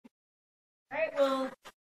Well,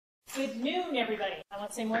 good noon, everybody. I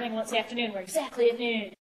won't say morning, I won't say afternoon. We're exactly at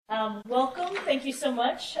noon. Welcome. Thank you so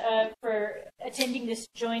much for attending this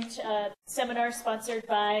joint seminar sponsored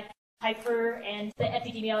by Piper and the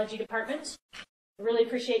Epidemiology Department. I really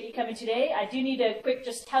appreciate you coming today. I do need a quick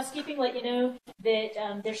just housekeeping, let you know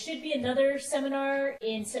that there should be another seminar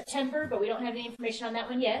in September, but we don't have any information on that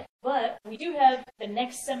one yet. But we do have the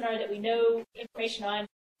next seminar that we know information on.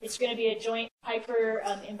 It's going to be a joint Piper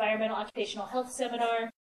Environmental Occupational Health Seminar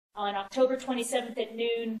on October 27th at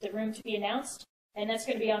noon, the room to be announced. And that's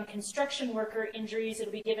going to be on construction worker injuries.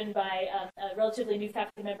 It'll be given by a relatively new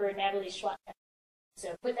faculty member, Natalie Schwatka.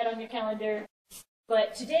 So put that on your calendar.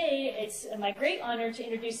 But today, it's my great honor to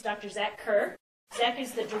introduce Dr. Zach Kerr. Zach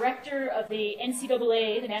is the director of the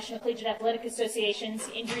NCAA, the National Collegiate Athletic Association's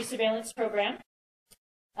Injury Surveillance Program.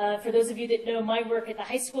 For those of you that know my work at the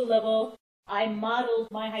high school level, I modeled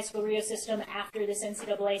my high school RIO system after this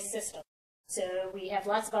NCAA system. So we have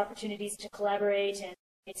lots of opportunities to collaborate, and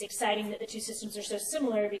it's exciting that the two systems are so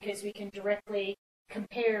similar because we can directly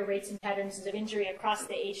compare rates and patterns of injury across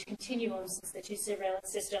the age continuum, since the two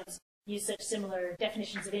surveillance systems use such similar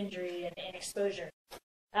definitions of injury and exposure.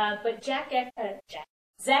 But Zach,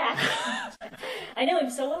 I know him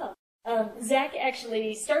so well. Zach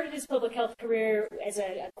actually started his public health career as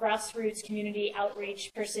a grassroots community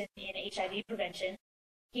outreach person in HIV prevention.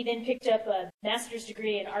 He then picked up a master's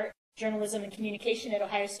degree in art, journalism, and communication at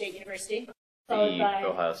Ohio State University.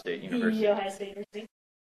 Ohio State University.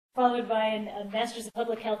 Followed by a master's of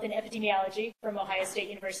public health and epidemiology from Ohio State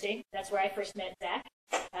University. That's where I first met Zach.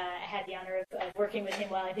 I had the honor of working with him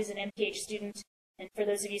while I was an MPH student. And for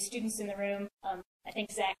those of you students in the room, I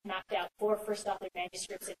think Zach knocked out 4 first authored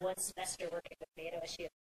manuscripts in 1 semester working with me at OSU.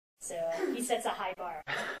 So he sets a high bar.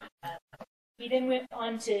 He then went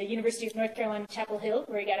on to University of North Carolina, Chapel Hill,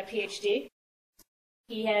 where he got a PhD.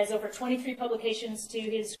 He has over 23 publications to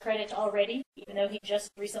his credit already, even though he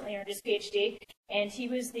just recently earned his PhD. And he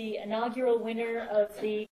was the inaugural winner of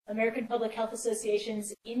the American Public Health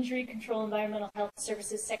Association's Injury Control Environmental Health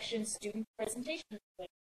Services Section Student Presentation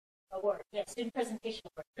Award. Yeah, Student Presentation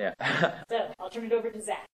Award. Yeah. So I'll turn it over to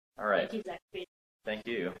Zach. All right. Thank you, Zach. Thank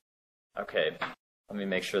you. Okay. Let me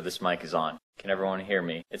make sure this mic is on. Can everyone hear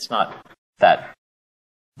me? It's not that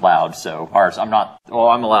loud, so I'm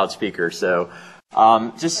a loudspeaker, so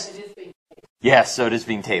yes, so it is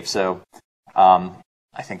being taped. So I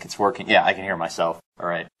think it's working. Yeah, I can hear myself. All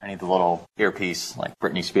right. I need the little earpiece like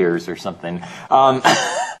Britney Spears or something.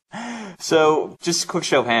 So just a quick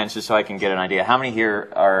show of hands just so I can get an idea. How many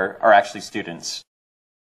here are actually students?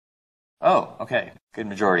 Oh, okay. Good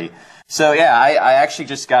majority. So yeah, I actually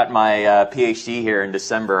just got my PhD here in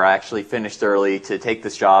December. I actually finished early to take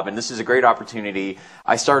this job, and this is a great opportunity.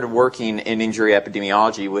 I started working in injury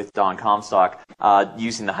epidemiology with Don Comstock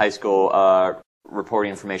using the high school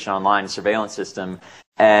reporting information online surveillance system,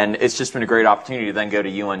 and it's just been a great opportunity to then go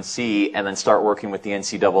to UNC and then start working with the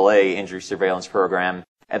NCAA injury surveillance program,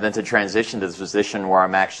 and then to transition to this position where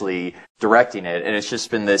I'm actually directing it. And it's just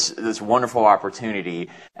been this wonderful opportunity.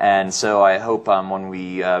 And so I hope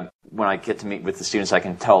when I get to meet with the students, I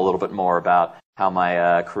can tell a little bit more about how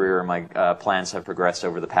my career and my plans have progressed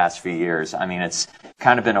over the past few years. I mean, it's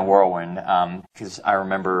kind of been a whirlwind because I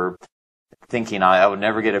remember thinking I would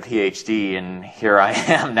never get a PhD, and here I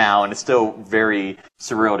am now, and it's still very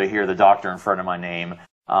surreal to hear the doctor in front of my name.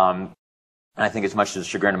 And I think it's much to the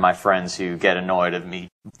chagrin of my friends who get annoyed of me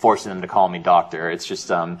forcing them to call me doctor. It's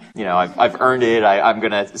just, I've earned it. I'm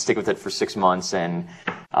going to stick with it for 6 months, and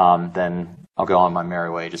then I'll go on my merry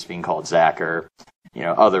way just being called Zach or,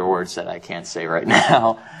 other words that I can't say right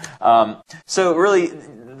now. So really,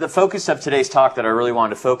 the focus of today's talk that I really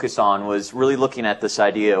wanted to focus on was really looking at this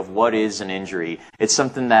idea of what is an injury. It's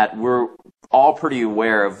something that we're all pretty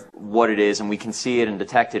aware of what it is, and we can see it and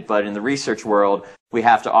detect it, but in the research world, we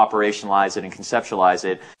have to operationalize it and conceptualize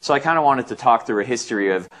it. So I kind of wanted to talk through a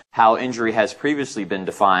history of how injury has previously been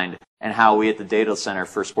defined and how we at the Datalys Center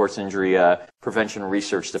for Sports Injury Prevention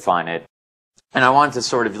Research define it. And I wanted to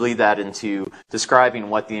sort of lead that into describing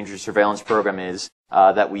what the injury surveillance program is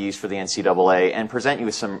that we use for the NCAA and present you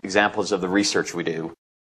with some examples of the research we do.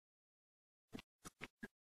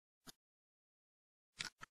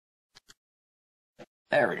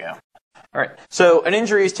 There we go. All right. So an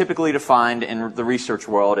injury is typically defined in the research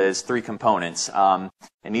world as 3 components.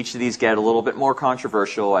 And each of these get a little bit more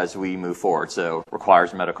controversial as we move forward. So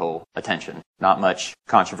requires medical attention. Not much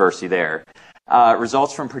controversy there.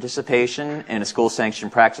 results from participation in a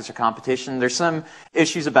school-sanctioned practice or competition. There's some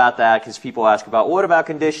issues about that because people ask about what about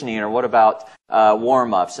conditioning or what about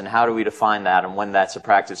warm-ups and how do we define that and when that's a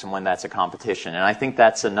practice and when that's a competition. And I think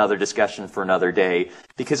that's another discussion for another day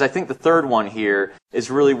because I think the third one here is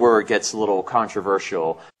really where it gets a little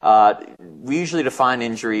controversial. We usually define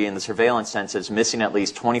injury in the surveillance sense as missing at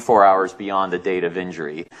least 24 hours beyond the date of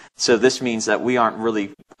injury. So this means that we aren't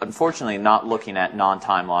really, unfortunately, not looking at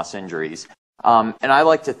non-time loss injuries. And I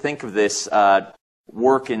like to think of this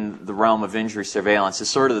work in the realm of injury surveillance as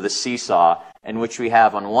sort of the seesaw in which we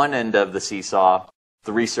have on one end of the seesaw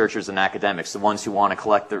the researchers and academics, the ones who want to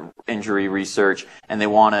collect the injury research and they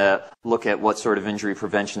want to look at what sort of injury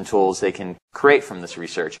prevention tools they can create from this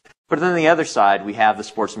research. But then on the other side, we have the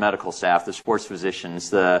sports medical staff, the sports physicians,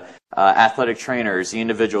 the athletic trainers, the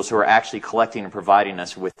individuals who are actually collecting and providing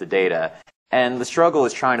us with the data. And the struggle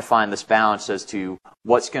is trying to find this balance as to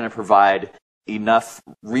what's going to provide enough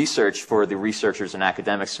research for the researchers and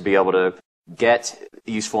academics to be able to get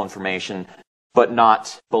useful information, but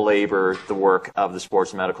not belabor the work of the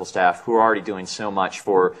sports medical staff who are already doing so much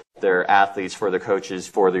for their athletes, for their coaches,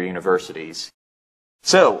 for their universities.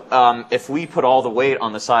 So if we put all the weight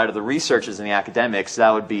on the side of the researchers and the academics,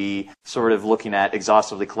 that would be sort of looking at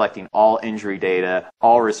exhaustively collecting all injury data,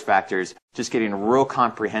 all risk factors, just getting a real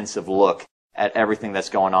comprehensive look at everything that's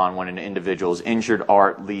going on when an individual is injured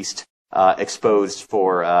or at least exposed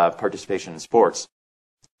for participation in sports.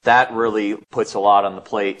 That really puts a lot on the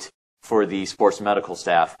plate for the sports medical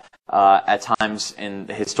staff. At times, in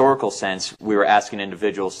the historical sense, we were asking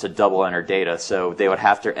individuals to double enter data. So they would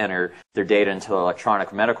have to enter their data into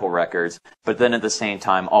electronic medical records, but then at the same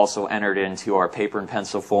time also enter it into our paper and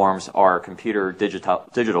pencil forms, our computer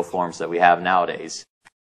digital forms that we have nowadays.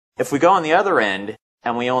 If we go on the other end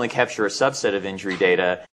and we only capture a subset of injury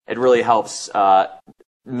data, it really helps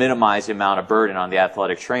minimize the amount of burden on the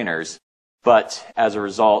athletic trainers. But as a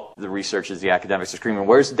result, the researchers, the academics are screaming,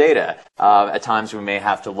 where's the data? At times we may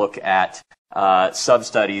have to look at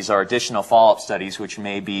sub-studies or additional follow-up studies, which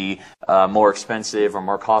may be more expensive or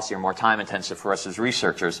more costly or more time-intensive for us as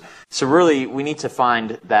researchers. So really, we need to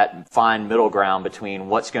find that fine middle ground between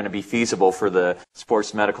what's going to be feasible for the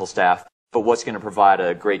sports medical staff, but what's going to provide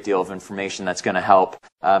a great deal of information that's going to help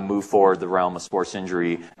move forward the realm of sports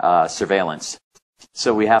injury surveillance.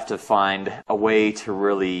 So we have to find a way to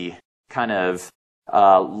really kind of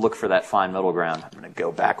look for that fine middle ground. I'm going to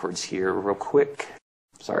go backwards here real quick.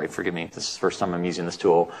 Sorry, forgive me. This is the first time I'm using this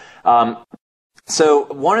tool. So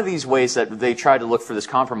one of these ways that they tried to look for this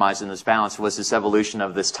compromise and this balance was this evolution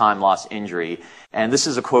of this time loss injury. And this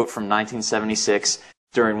is a quote from 1976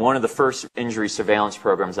 during one of the first injury surveillance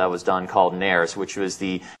programs that was done called NAIRS, which was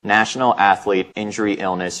the National Athlete Injury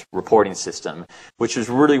Illness Reporting System, which was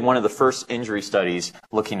really one of the first injury studies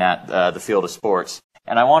looking at the field of sports.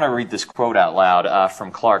 And I want to read this quote out loud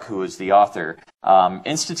from Clark, who is the author.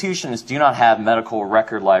 Institutions do not have medical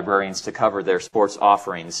record librarians to cover their sports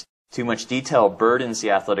offerings. Too much detail burdens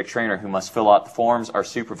the athletic trainer who must fill out the forms or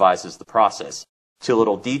supervises the process. Too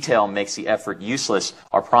little detail makes the effort useless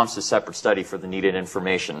or prompts a separate study for the needed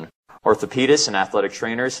information. Orthopedists and athletic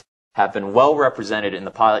trainers have been well represented in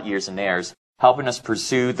the pilot years in NAIRS, helping us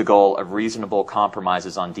pursue the goal of reasonable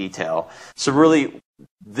compromises on detail. So really,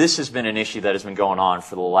 this has been an issue that has been going on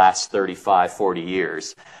for the last 35, 40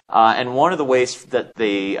 years. And one of the ways that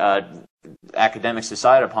the academics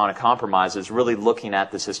decided upon a compromise is really looking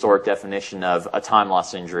at this historic definition of a time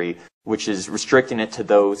loss injury, which is restricting it to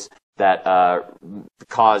those that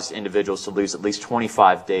cause individuals to lose at least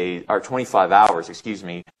 25 hours,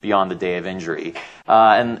 beyond the day of injury.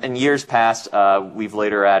 And in years past, we've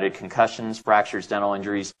later added concussions, fractures, dental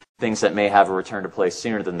injuries, things that may have a return to play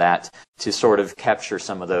sooner than that to sort of capture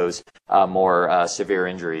some of those more severe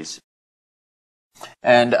injuries.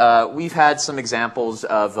 And we've had some examples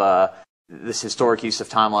of this historic use of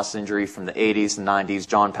time loss injury from the 80s and 90s.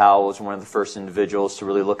 John Powell was one of the first individuals to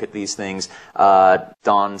really look at these things.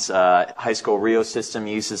 Don's high school Rio system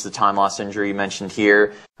uses the time loss injury mentioned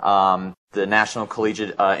here. The National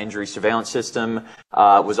Collegiate Injury Surveillance System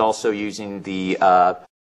was also using the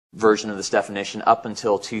version of this definition up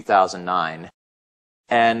until 2009.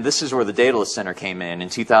 And this is where the Datalys Center came in. In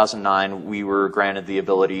 2009, we were granted the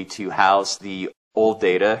ability to house the old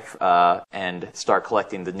data and start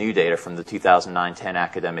collecting the new data from the 2009-10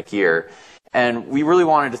 academic year. And we really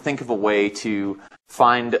wanted to think of a way to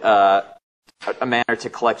find a manner to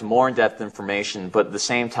collect more in-depth information, but at the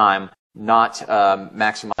same time not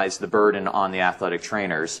maximize the burden on the athletic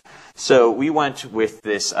trainers. So we went with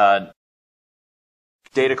this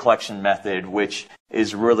data collection method, which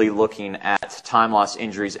is really looking at time loss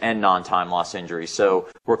injuries and non-time loss injuries. So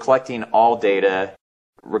we're collecting all data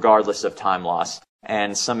regardless of time loss.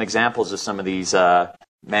 And some examples of some of these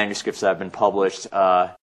manuscripts that have been published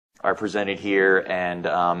are presented here,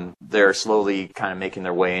 and they're slowly kind of making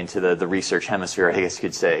their way into the research hemisphere, I guess you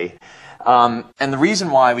could say. And the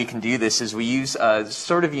reason why we can do this is we use a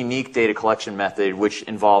sort of unique data collection method which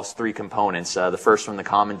involves three components. The first one, the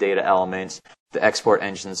common data elements, the export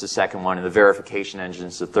engine is the second one, and the verification engine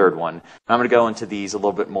is the third one. And I'm going to go into these a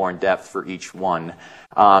little bit more in depth for each one.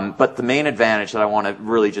 But the main advantage that I want to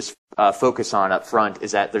really just focus on up front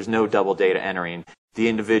is that there's no double data entering. The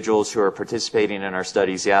individuals who are participating in our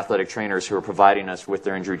studies, the athletic trainers who are providing us with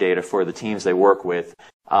their injury data for the teams they work with,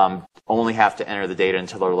 only have to enter the data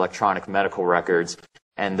into their electronic medical records,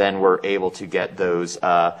 and then we're able to get those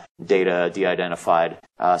data de-identified,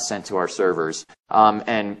 sent to our servers.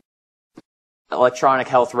 And electronic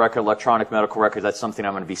health record, electronic medical record, that's something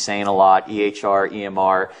I'm going to be saying a lot, EHR,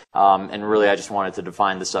 EMR, and really I just wanted to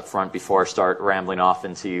define this up front before I start rambling off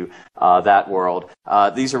into that world.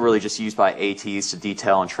 These are really just used by ATs to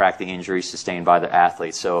detail and track the injuries sustained by the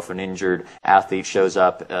athletes. So if an injured athlete shows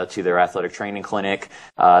up to their athletic training clinic,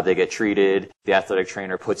 they get treated, the athletic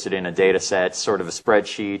trainer puts it in a data set, sort of a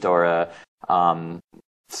spreadsheet or a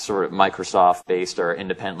sort of Microsoft-based or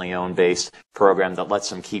independently owned-based program that lets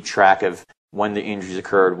them keep track of when the injuries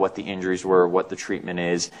occurred, what the injuries were, what the treatment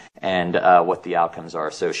is, and what the outcomes are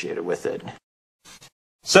associated with it.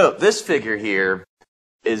 So this figure here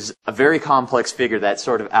is a very complex figure that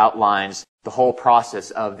sort of outlines the whole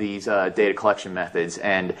process of these data collection methods.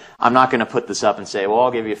 And I'm not going to put this up and say, well,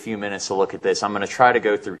 I'll give you a few minutes to look at this. I'm going to try to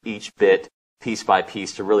go through each bit piece by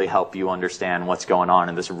piece to really help you understand what's going on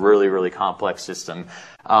in this really, really complex system.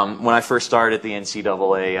 When I first started the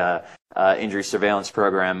NCAA injury surveillance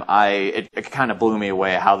program, it kind of blew me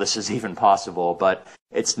away how this is even possible, but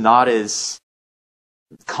it's not as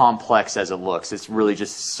complex as it looks. It's really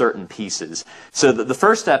just certain pieces. So the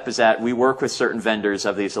first step is that we work with certain vendors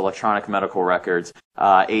of these electronic medical records.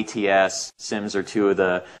 ATS, SIMS are two of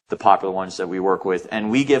the popular ones that we work with,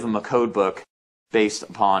 and we give them a code book based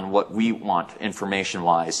upon what we want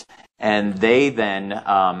information-wise. And they then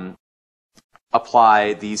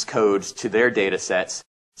apply these codes to their data sets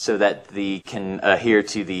so that they can adhere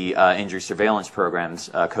to the injury surveillance program's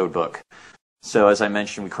code book. So as I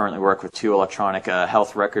mentioned, we currently work with two electronic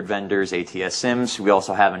health record vendors, ATS SIMS. We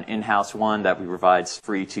also have an in-house one that we provide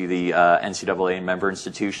free to the NCAA member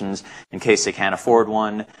institutions in case they can't afford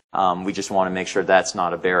one. We just want to make sure that's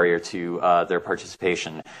not a barrier to their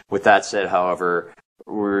participation. With that said, however,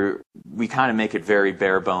 we kind of make it very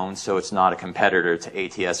bare bones, so it's not a competitor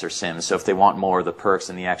to ATS or SIMS. So if they want more of the perks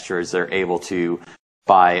and the extras, they're able to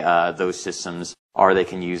buy those systems, or they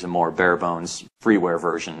can use a more bare bones freeware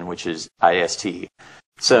version, which is IST.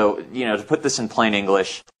 So, to put this in plain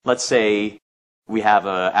English, let's say we have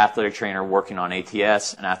an athletic trainer working on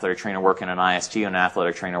ATS, an athletic trainer working on IST, and an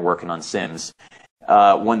athletic trainer working on SIMS.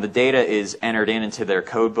 When the data is entered into their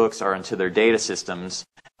code books or into their data systems,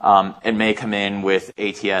 it may come in with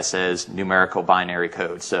ATS as numerical binary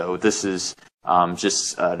code. So this is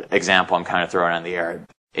just an example I'm kind of throwing on the air.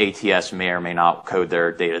 ATS may or may not code their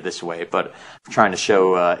data this way, but I'm trying to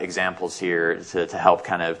show examples here to help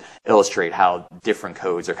kind of illustrate how different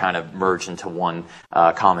codes are kind of merged into one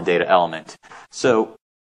common data element. So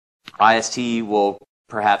IST will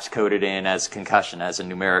perhaps code it in as concussion, as a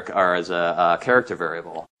numeric or as a character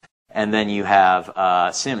variable. And then you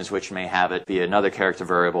have SIMS, which may have it be another character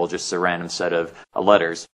variable, just a random set of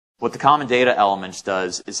letters. What the common data elements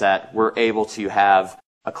does is that we're able to have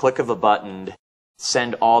a click of a button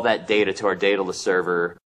send all that data to our Datalys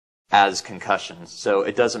server as concussions. So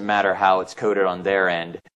it doesn't matter how it's coded on their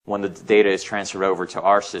end. When the data is transferred over to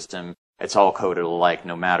our system, it's all coded alike,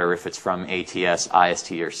 no matter if it's from ATS,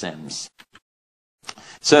 IST, or SIMS.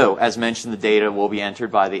 So, as mentioned, the data will be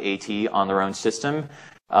entered by the AT on their own system.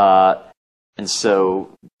 And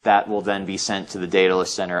so that will then be sent to the Datalys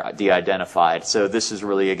Center de-identified. So this is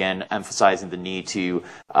really, again, emphasizing the need to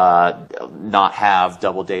not have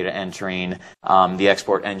double data entering. The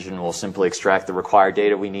export engine will simply extract the required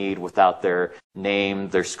data we need without their name,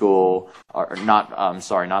 their school, or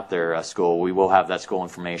not their school. We will have that school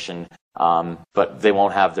information, but they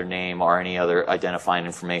won't have their name or any other identifying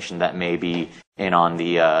information that may be in on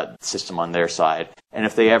the system on their side. And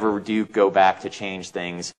if they ever do go back to change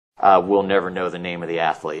things, we'll never know the name of the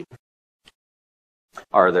athlete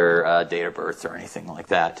or their date of birth or anything like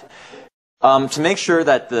that. To make sure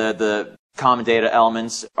that the common data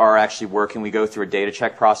elements are actually working. We go through a data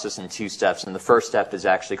check process in 2 steps, and the first step is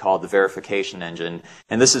actually called the verification engine.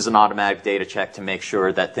 And this is an automatic data check to make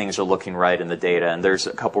sure that things are looking right in the data. And there's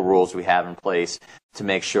a couple rules we have in place to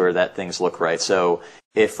make sure that things look right. So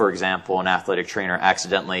if, for example, an athletic trainer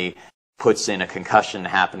accidentally puts in a concussion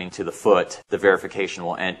happening to the foot, the verification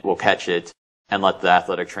will catch it and let the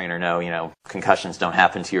athletic trainer know, concussions don't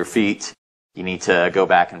happen to your feet. You need to go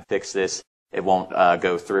back and fix this. It won't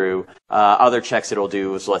go through. Other checks it'll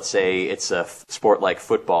do is, let's say it's a sport like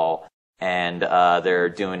football, and they're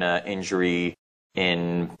doing an injury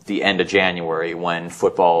in the end of January when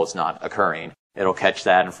football is not occurring. It'll catch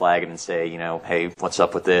that and flag it and say, hey, what's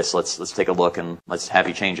up with this? Let's take a look and let's have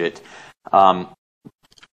you change it.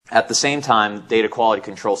 At the same time, data quality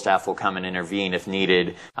control staff will come and intervene if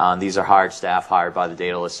needed. These are hired staff hired by the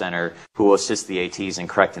Datalys Center who will assist the ATs in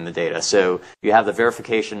correcting the data. So you have the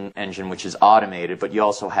verification engine, which is automated, but you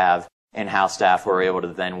also have in-house staff who are able to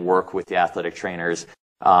then work with the athletic trainers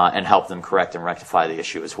and help them correct and rectify the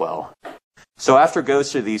issue as well. So after it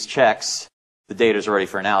goes through these checks, the data is ready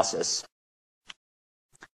for analysis.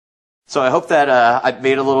 So I hope that I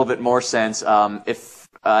made a little bit more sense. If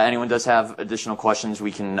anyone does have additional questions,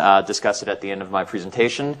 we can discuss it at the end of my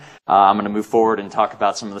presentation. I'm going to move forward and talk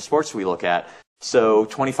about some of the sports we look at. So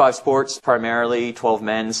 25 sports, primarily 12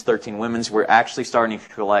 men's, 13 women's. We're actually starting to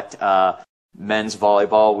collect men's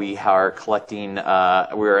volleyball. We are collecting,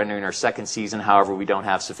 we're entering our 2nd season. However, we don't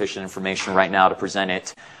have sufficient information right now to present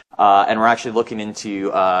it. And we're actually looking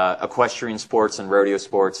into equestrian sports and rodeo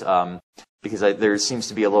sports because there seems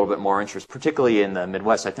to be a little bit more interest, particularly in the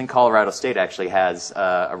Midwest. I think Colorado State actually has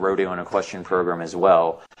a rodeo and equestrian program as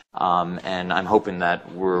well. And I'm hoping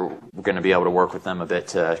that we're going to be able to work with them a bit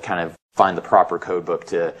to kind of find the proper code book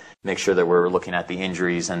to make sure that we're looking at the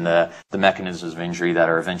injuries and the mechanisms of injury that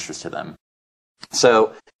are of interest to them.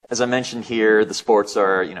 So, as I mentioned here, the sports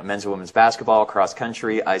are, men's and women's basketball, cross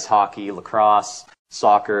country, ice hockey, lacrosse,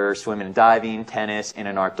 soccer, swimming and diving, tennis, in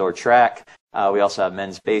and outdoor track. We also have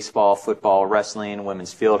men's baseball, football, wrestling,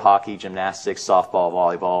 women's field hockey, gymnastics, softball,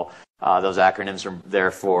 volleyball. Those acronyms are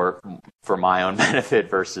there for my own benefit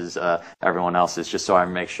versus everyone else's, just so I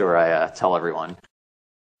make sure I tell everyone.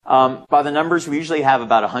 By the numbers, we usually have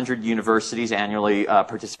about 100 universities annually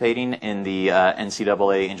participating in the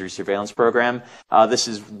NCAA injury surveillance program. This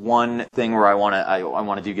is one thing where I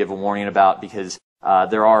want to give a warning about because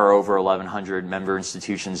there are over 1,100 member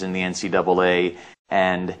institutions in the NCAA,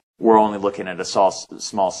 and we're only looking at a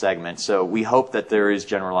small segment. So we hope that there is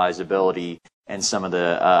generalizability in some of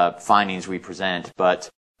the findings we present, but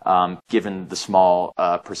given the small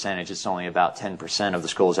percentage, it's only about 10% of the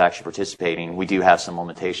schools actually participating. We do have some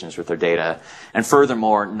limitations with their data. And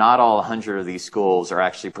furthermore, not all 100 of these schools are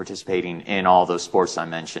actually participating in all those sports I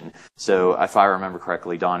mentioned. So if I remember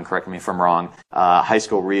correctly, Don, correct me if I'm wrong, High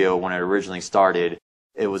School Rio, when it originally started,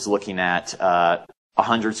 it was looking at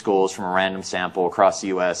 100 schools from a random sample across the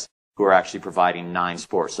U.S. who are actually providing 9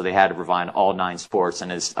 sports. So they had to provide all 9 sports,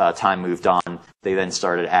 and as time moved on, they then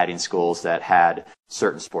started adding schools that had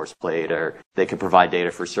certain sports played, or they could provide data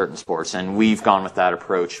for certain sports. And we've gone with that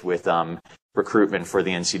approach with recruitment for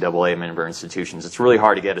the NCAA member institutions. It's really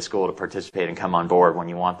hard to get a school to participate and come on board when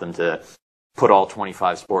you want them to put all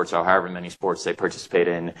 25 sports or however many sports they participate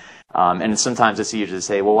in. And sometimes it's easier to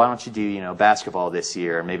say, well, why don't you do, basketball this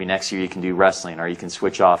year? Maybe next year you can do wrestling, or you can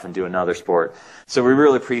switch off and do another sport. So we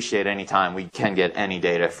really appreciate any time we can get any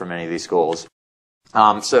data from any of these schools.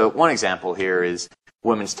 So one example here is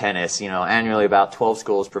women's tennis. Annually about 12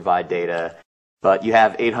 schools provide data, but you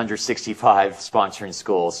have 865 sponsoring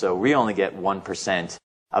schools. So we only get 1%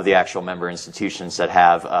 of the actual member institutions that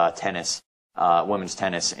have tennis, women's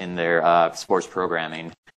tennis in their sports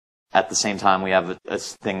programming. At the same time, we have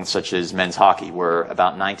things such as men's hockey, where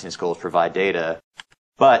about 19 schools provide data,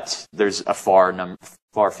 but there's a far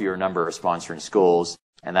fewer number of sponsoring schools,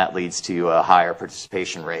 and that leads to a higher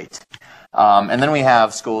participation rate. And then we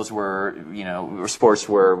have schools where, sports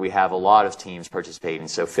where we have a lot of teams participating.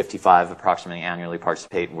 So 55 approximately annually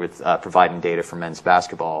participate with providing data for men's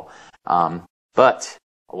basketball. But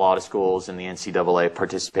a lot of schools in the NCAA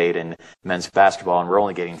participate in men's basketball, and we're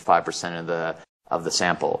only getting 5% of the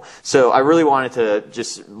sample. So I really wanted to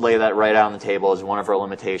just lay that right out on the table as one of our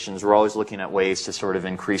limitations. We're always looking at ways to sort of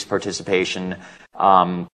increase participation,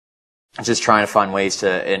 just trying to find ways to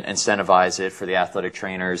incentivize it for the athletic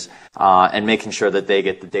trainers, and making sure that they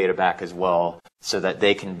get the data back as well, so that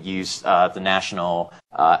they can use the national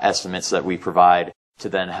estimates that we provide to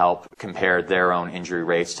then help compare their own injury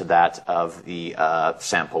rates to that of the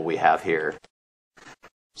sample we have here.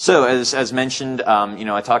 So as mentioned,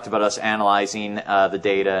 I talked about us analyzing the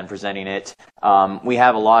data and presenting it. We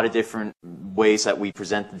have a lot of different ways that we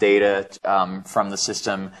present the data from the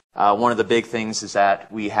system. One of the big things is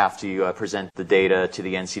that we have to present the data to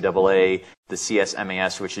the NCAA, the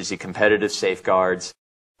CSMAS, which is the Competitive Safeguards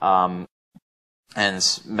and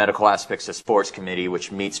Medical Aspects of Sports Committee,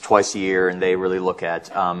 which meets twice a year, and they really look at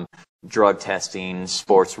drug testing,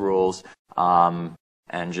 sports rules,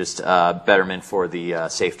 and just betterment for the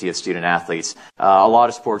safety of student athletes. A lot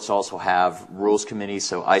of sports also have rules committees,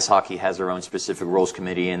 so ice hockey has their own specific rules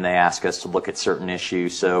committee, and they ask us to look at certain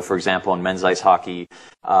issues. So, for example, in men's ice hockey,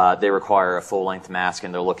 they require a full-length mask,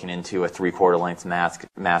 and they're looking into a three-quarter-length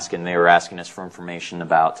mask, and they were asking us for information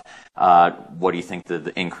about what do you think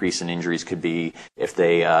the increase in injuries could be if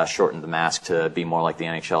they shortened the mask to be more like the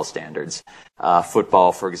NHL standards.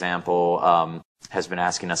 Football, for example, has been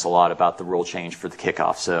asking us a lot about the rule change for the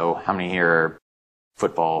kickoff. So how many here are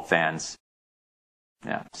football fans?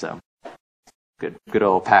 Yeah, so good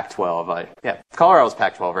old Pac-12. Colorado's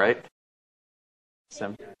Pac-12, right?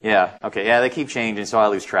 So, yeah, okay, yeah, they keep changing, so I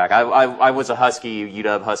lose track. I was a Husky,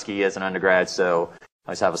 UW Husky as an undergrad, so I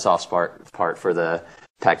always have a soft part for the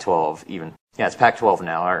Pac-12 even. Yeah, it's Pac-12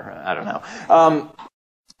 now, or I don't know.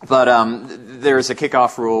 There's a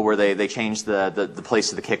kickoff rule where they changed the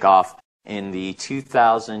place of the kickoff in the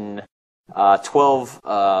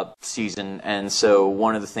 2012 season, and so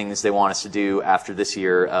one of the things they want us to do after this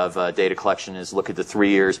year of data collection is look at the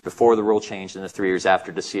 3 years before the rule change and the 3 years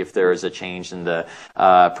after to see if there is a change in the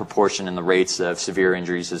proportion and the rates of severe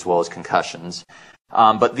injuries as well as concussions.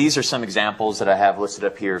 But these are some examples that I have listed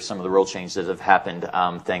up here, some of the rule changes that have happened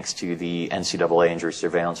thanks to the NCAA injury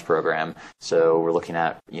surveillance program. So we're looking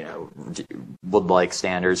at, wood-like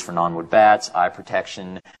standards for non-wood bats, eye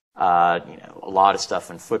protection, a lot of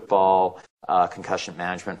stuff in football, concussion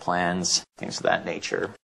management plans, things of that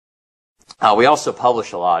nature. We also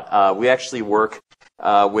publish a lot. We actually work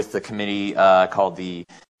with the committee called the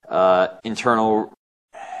Internal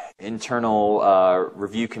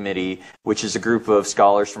Review Committee, which is a group of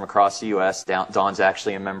scholars from across the U.S. Dawn's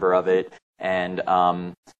actually a member of it. And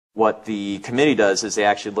what the committee does is they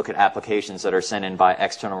actually look at applications that are sent in by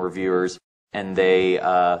external reviewers, and they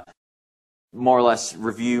more or less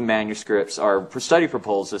review manuscripts or study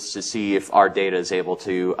proposals to see if our data is able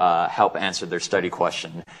to help answer their study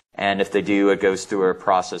question. And if they do, it goes through a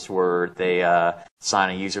process where they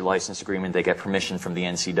sign a user license agreement. They get permission from the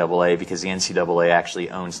NCAA because the NCAA actually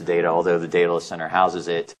owns the data, although the Datalys Center houses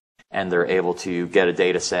it. And they're able to get a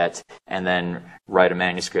data set and then write a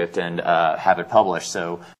manuscript and have it published.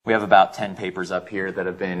 So we have about 10 papers up here that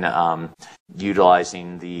have been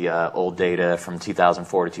utilizing the old data from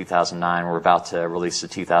 2004 to 2009. We're about to release the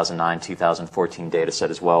 2009-2014 data set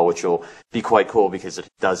as well, which will be quite cool because it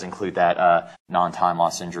does include that non-time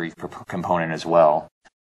loss injury component as well.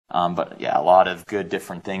 But yeah, a lot of good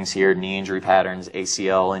different things here. Knee injury patterns,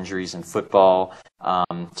 ACL injuries in football,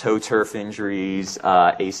 toe turf injuries,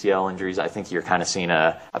 ACL injuries. I think you're kind of seeing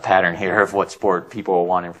a pattern here of what sport people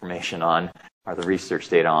want information on or the research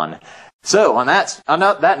data on. So on that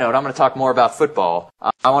note, I'm going to talk more about football.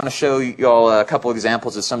 I want to show you all a couple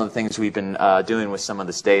examples of some of the things we've been doing with some of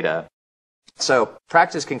this data. So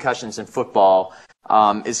practice concussions in football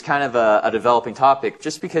is kind of a developing topic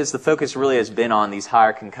just because the focus really has been on these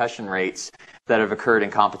higher concussion rates that have occurred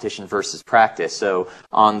in competition versus practice. So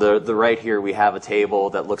on the right here, we have a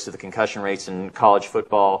table that looks at the concussion rates in college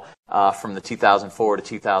football from the 2004 to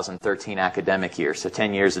 2013 academic year. So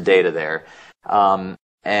 10 years of data there.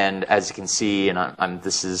 And as you can see, and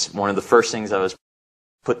this is one of the first things I was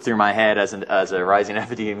put through my head as a rising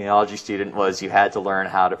epidemiology student was you had to learn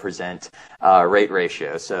how to present rate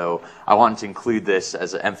ratio. So I wanted to include this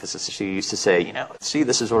as an emphasis. She used to say, see,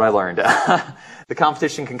 this is what I learned. The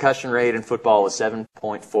competition concussion rate in football was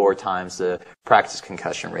 7.4 times the practice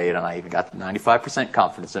concussion rate, and I even got the 95%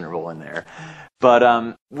 confidence interval in there.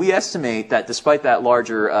 But we estimate that despite that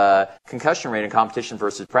larger concussion rate in competition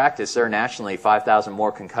versus practice, there are nationally 5,000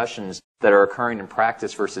 more concussions that are occurring in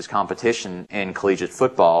practice versus competition in collegiate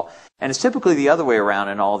football. And it's typically the other way around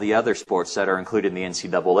in all the other sports that are included in the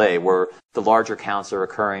NCAA, where the larger counts are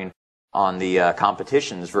occurring on the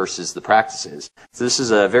competitions versus the practices. So this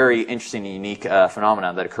is a very interesting and unique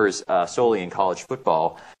phenomenon that occurs solely in college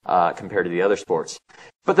football compared to the other sports.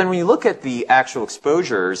 But then when you look at the actual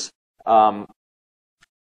exposures, the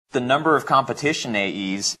number of competition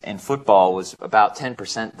AEs in football was about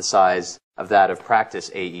 10% the size of that of practice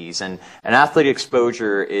AEs. And an athletic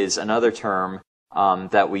exposure is another term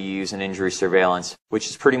that we use in injury surveillance, which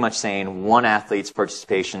is pretty much saying one athlete's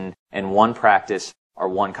participation in one practice are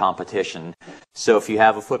one competition. So if you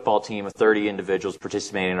have a football team of 30 individuals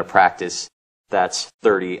participating in a practice, that's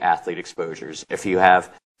 30 athlete exposures. If you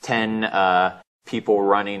have 10 people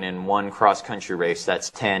running in one cross-country race, that's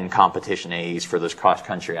 10 competition AEs for those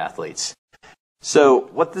cross-country athletes. So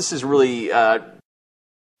what this is really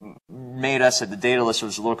made us at the Datalys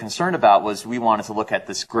was a little concerned about was we wanted to look at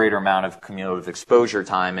this greater amount of cumulative exposure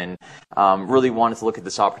time and really wanted to look at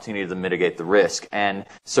this opportunity to mitigate the risk. And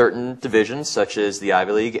certain divisions, such as the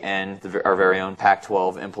Ivy League and our very own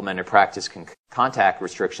Pac-12, implemented practice contact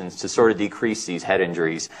restrictions to sort of decrease these head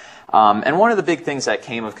injuries. And one of the big things that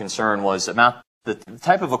came of concern was about the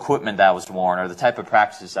type of equipment that was worn or the type of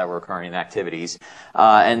practices that were occurring in activities.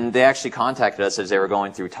 And they actually contacted us as they were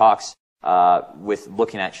going through talks with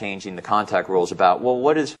looking at changing the contact rules about, well,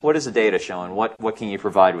 what is the data showing? What can you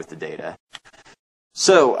provide with the data?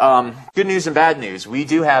 So, good news and bad news. We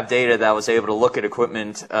do have data that was able to look at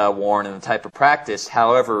equipment worn and the type of practice.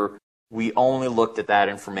 However, we only looked at that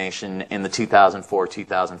information in the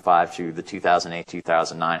 2004-2005 to the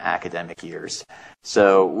 2008-2009 academic years.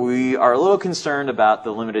 So we are a little concerned about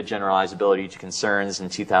the limited generalizability to concerns in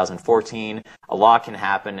 2014. A lot can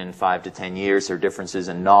happen in 5 to 10 years. There are differences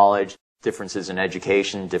in knowledge, differences in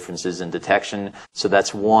education, differences in detection. So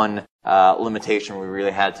that's one limitation we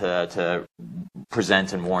really had to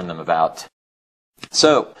present and warn them about.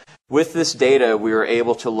 So with this data, we were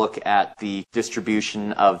able to look at the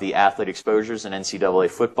distribution of the athlete exposures in NCAA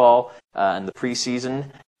football in the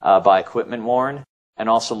preseason by equipment worn, and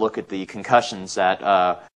also look at the concussions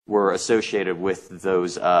that were associated with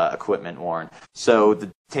those equipment worn. So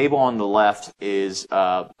the table on the left is,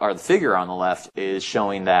 or the figure on the left is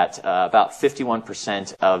showing that about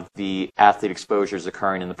 51% of the athlete exposures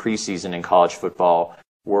occurring in the preseason in college football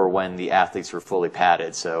were when the athletes were fully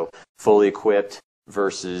padded. So fully equipped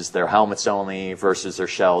versus their helmets only versus their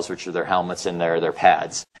shells, which are their helmets and their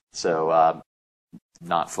pads. So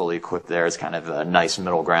not fully equipped there is kind of a nice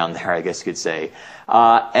middle ground there, I guess you could say.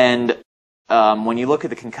 And when you look at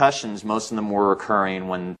the concussions, most of them were occurring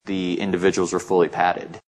when the individuals were fully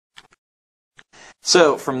padded.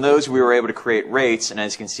 So from those, we were able to create rates, and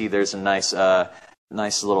as you can see, there's a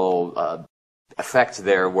nice little effect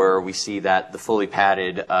there where we see that the fully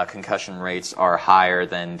padded concussion rates are higher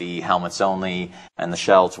than the helmets only and the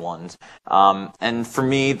shells ones. And for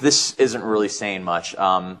me, this isn't really saying much.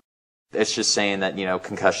 It's just saying that, you know,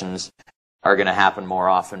 concussions are going to happen more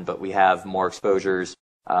often, but we have more exposures,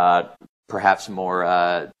 perhaps more,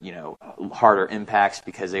 harder impacts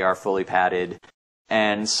because they are fully padded.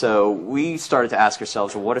 And so we started to ask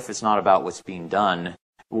ourselves, well, what if it's not about what's being done?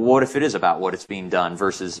 What if it is about what it's being done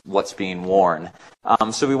versus what's being worn?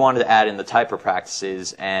 So we wanted to add in the type of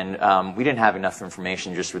practices, and we didn't have enough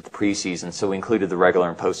information just with the preseason, so we included the regular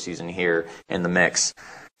and postseason here in the mix.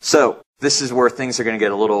 So this is where things are going to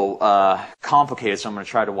get a little complicated, so I'm going to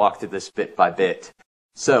try to walk through this bit by bit.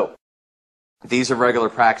 So these are regular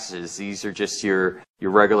practices. These are just your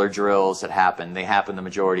regular drills that happen. They happen the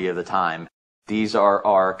majority of the time. These are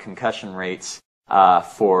our concussion rates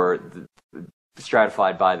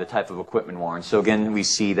stratified by the type of equipment worn. So again, we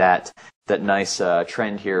see that nice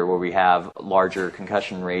trend here where we have larger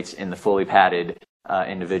concussion rates in the fully padded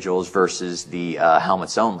individuals versus the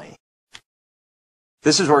helmets only.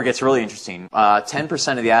 This is where it gets really interesting.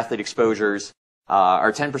 10% of the athlete exposures,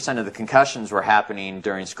 or 10% of the concussions were happening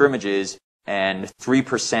during scrimmages, and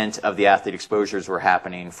 3% of the athlete exposures were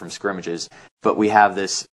happening from scrimmages. But we have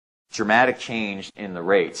this dramatic change in the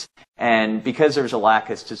rates. And because there's a lack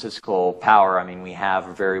of statistical power, I mean, we have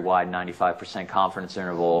a very wide 95% confidence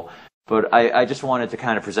interval, but I just wanted to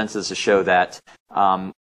kind of present this to show that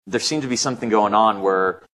there seemed to be something going on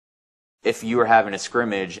where if you were having a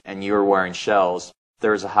scrimmage and you were wearing shells,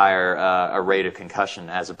 there's a higher a rate of concussion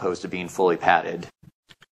as opposed to being fully padded.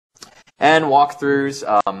 And walkthroughs,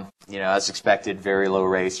 as expected, very low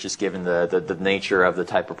rates, just given the nature of the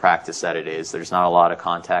type of practice that it is. There's not a lot of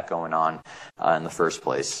contact going on in the first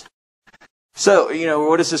place. So,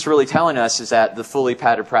 what is this really telling us is that the fully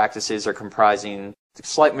padded practices are comprising the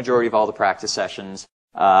slight majority of all the practice sessions,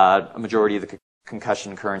 a majority of the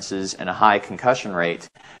concussion occurrences, and a high concussion rate.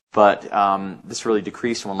 But this really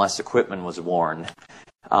decreased when less equipment was worn.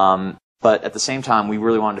 But at the same time, we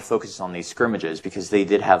really wanted to focus on these scrimmages because they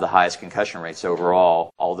did have the highest concussion rates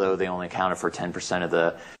overall, although they only accounted for 10% of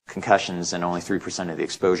the concussions and only 3% of the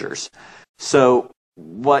exposures. So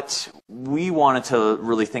what we wanted to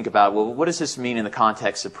really think about, well, what does this mean in the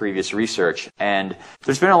context of previous research? And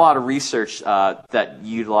there's been a lot of research that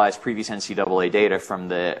utilized previous NCAA data from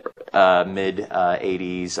the mid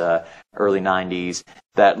 80s, early 90s,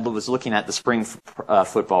 that was looking at the spring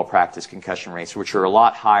football practice concussion rates, which are a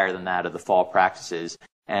lot higher than that of the fall practices.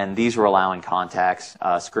 And these were allowing contacts,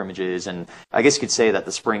 scrimmages, and I guess you could say that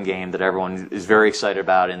the spring game that everyone is very excited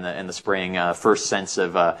about in the spring, first sense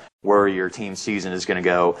of where your team season is going to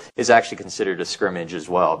go, is actually considered a scrimmage as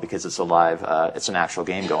well, because it's a live, it's an actual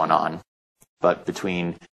game going on, but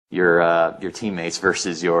between your teammates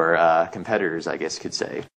versus your competitors, I guess you could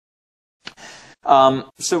say.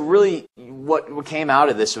 So really, what came out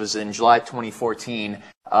of this was in July 2014,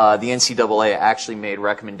 the NCAA actually made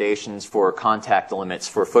recommendations for contact limits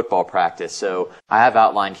for football practice. So I have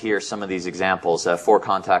outlined here some of these examples, 4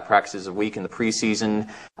 contact practices a week in the preseason,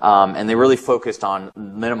 and they really focused on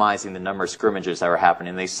minimizing the number of scrimmages that were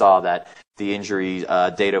happening. They saw that the injury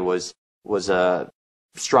data was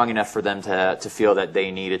strong enough for them to feel that they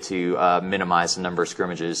needed to minimize the number of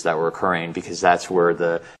scrimmages that were occurring, because that's where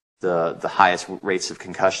the highest rates of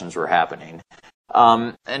concussions were happening.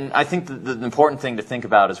 And I think the important thing to think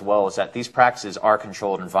about as well is that these practices are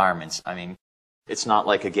controlled environments. I mean, it's not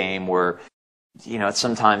like a game where,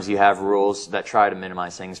 sometimes you have rules that try to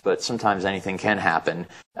minimize things, but sometimes anything can happen.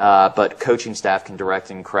 But coaching staff can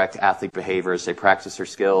direct and correct athlete behavior as they practice their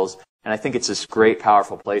skills. And I think it's this great,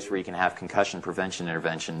 powerful place where you can have concussion prevention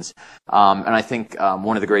interventions. And I think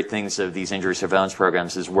one of the great things of these injury surveillance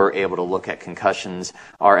programs is we're able to look at concussions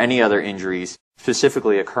or any other injuries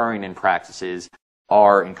specifically occurring in practices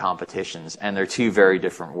or in competitions. And they're two very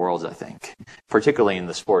different worlds, I think, particularly in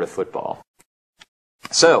the sport of football.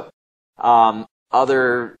 So,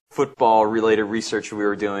 other football-related research we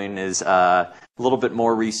were doing is a little bit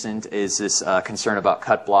more recent, is this concern about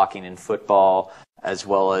cut blocking in football, as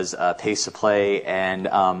well as pace of play. And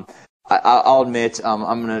I'll admit,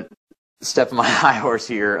 I'm going to step on my high horse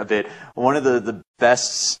here a bit. One of the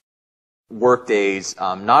best work days,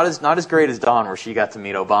 not as great as Dawn, where she got to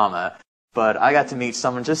meet Obama, but I got to meet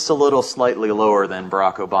someone just a little slightly lower than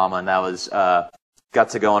Barack Obama, and that was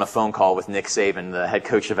got to go on a phone call with Nick Saban, the head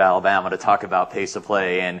coach of Alabama, to talk about pace of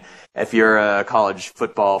play. And if you're a college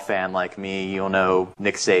football fan like me, you'll know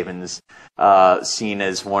Nick Saban's seen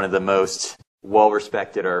as one of the most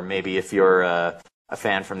well-respected, or maybe if you're a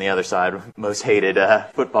fan from the other side, most hated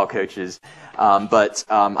football coaches. But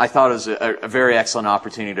I thought it was a very excellent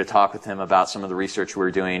opportunity to talk with him about some of the research we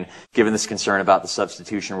were doing, given this concern about the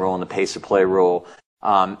substitution rule and the pace of play rule.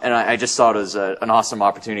 And I just thought it was an awesome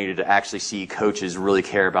opportunity to actually see coaches really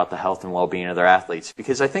care about the health and well-being of their athletes.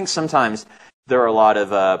 Because I think sometimes there are a lot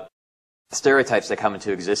of stereotypes that come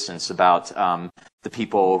into existence about the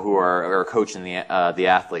people who are coaching the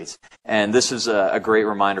athletes. And this is a great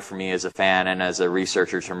reminder for me as a fan and as a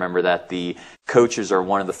researcher to remember that the coaches are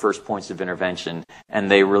one of the first points of intervention, and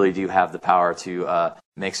they really do have the power to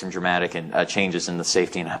make some dramatic changes in the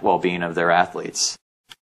safety and well-being of their athletes.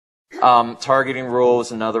 Targeting rule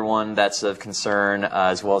is another one that's of concern,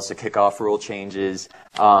 as well as the kickoff rule changes.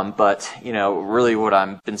 But, really what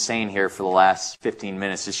I've been saying here for the last 15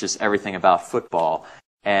 minutes is just everything about football.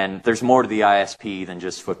 And there's more to the ISP than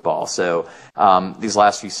just football. So these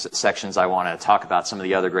last few sections, I want to talk about some of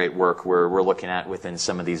the other great work we're looking at within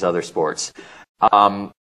some of these other sports.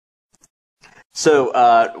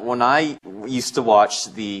 So when I used to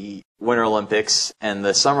watch the Winter Olympics and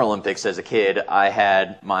the Summer Olympics as a kid, I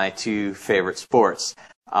had my two favorite sports.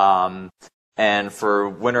 And for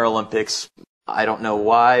Winter Olympics, I don't know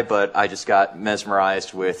why, but I just got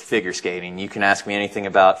mesmerized with figure skating. You can ask me anything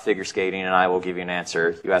about figure skating and I will give you an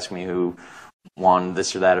answer. You ask me who won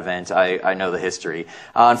this or that event, I know the history.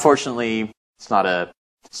 Unfortunately, it's not a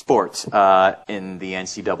sport in the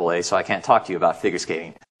NCAA, so I can't talk to you about figure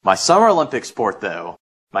skating. My Summer Olympic sport, though,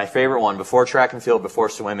 my favorite one before track and field, before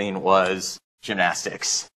swimming, was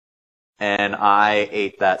gymnastics. And I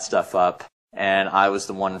ate that stuff up, and I was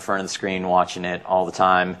the one in front of the screen watching it all the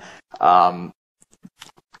time.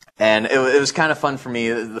 And it was kind of fun for me.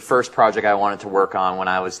 The first project I wanted to work on when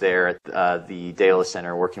I was there at the Datalys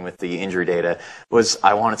Center working with the injury data was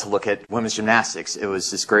I wanted to look at women's gymnastics. It was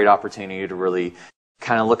this great opportunity to really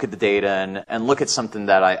kind of look at the data and look at something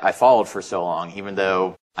that I followed for so long, even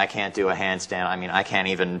though I can't do a handstand. I mean, I can't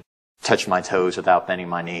even touch my toes without bending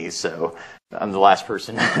my knees, so I'm the last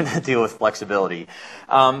person to deal with flexibility.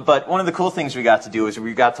 But one of the cool things we got to do is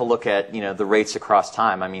we got to look at, the rates across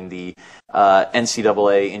time. I mean, the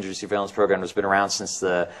NCAA injury surveillance program has been around since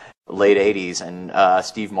the late 80s, and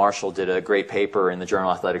Steve Marshall did a great paper in the Journal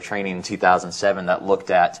of Athletic Training in 2007 that looked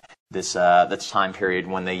at this time period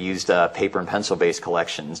when they used paper and pencil-based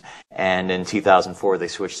collections. And in 2004, they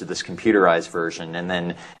switched to this computerized version. And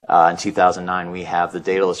then in 2009, we have the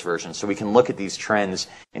Datalys version. So we can look at these trends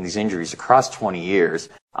and these injuries across 20 years.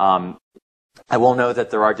 I will note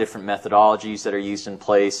that there are different methodologies that are used in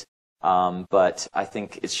place, but I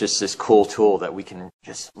think it's just this cool tool that we can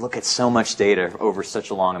just look at so much data over such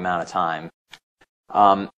a long amount of time.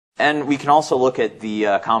 And we can also look at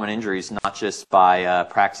the common injuries, not just by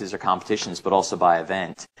practices or competitions, but also by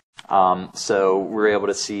event. So we're able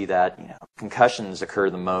to see that concussions occur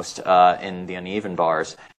the most in the uneven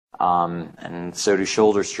bars, and so do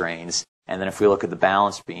shoulder strains. And then if we look at the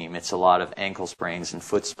balance beam, it's a lot of ankle sprains and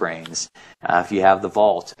foot sprains. If you have the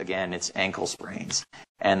vault, again, it's ankle sprains.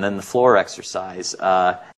 And then the floor exercise,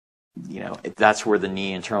 that's where the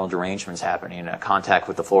knee internal derangement's happening, contact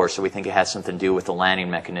with the floor. So we think it has something to do with the landing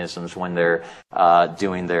mechanisms when they're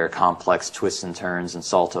doing their complex twists and turns and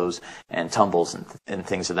saltos and tumbles and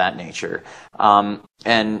things of that nature.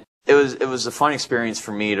 And it was a fun experience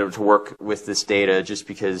for me to work with this data, just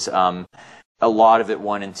because a lot of it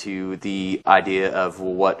went into the idea of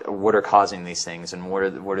what are causing these things, and what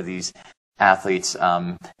are these athletes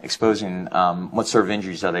exposing, what sort of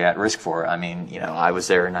injuries are they at risk for? I mean, I was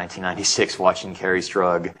there in 1996 watching Kerry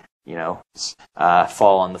Strug,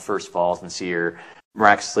 fall on the first vault and see her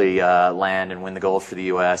miraculously land and win the gold for the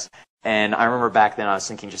U.S. And I remember back then I was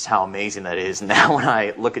thinking just how amazing that is. Now when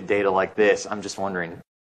I look at data like this, I'm just wondering,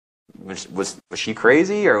 was she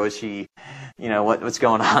crazy, or was she, what's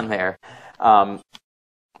going on there?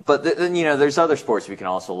 But then, there's other sports we can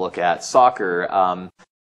also look at. Soccer,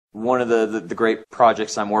 one of the great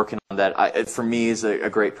projects I'm working on that for me is a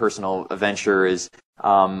great personal adventure is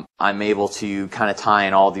I'm able to kind of tie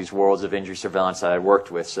in all these worlds of injury surveillance that I worked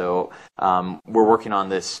with. So we're working on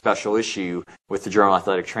this special issue with the Journal of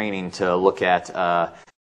Athletic Training to look at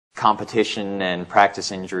competition and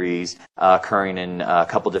practice injuries occurring in a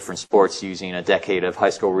couple different sports, using a decade of high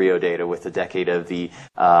school Rio data with a decade of the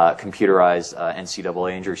computerized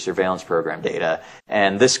NCAA injury surveillance program data.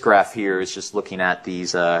 And this graph here is just looking at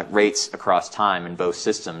these rates across time in both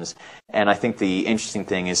systems. And I think the interesting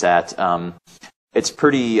thing is that it's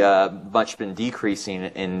pretty much been decreasing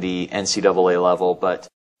in the NCAA level, but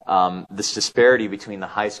this disparity between the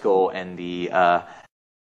high school and the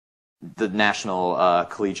National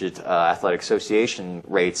Collegiate Athletic Association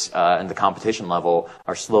rates and the competition level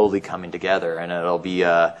are slowly coming together, and it'll be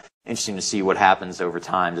interesting to see what happens over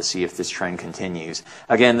time to see if this trend continues.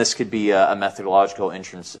 Again, this could be a methodological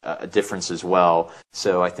difference as well,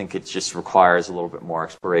 so I think it just requires a little bit more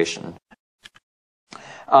exploration.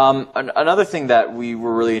 Another thing that we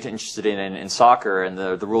were really interested in soccer, and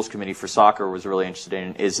the rules committee for soccer was really interested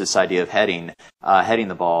in, is this idea of heading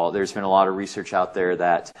the ball. There's been a lot of research out there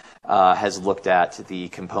that has looked at the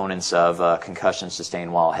components of concussion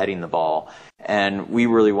sustained while heading the ball. And we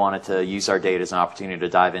really wanted to use our data as an opportunity to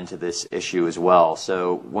dive into this issue as well.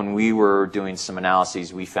 So when we were doing some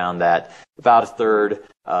analyses, we found that about a third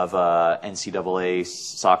of NCAA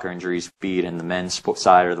soccer injuries, be it in the men's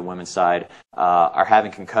side or the women's side, are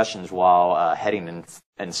having concussions while heading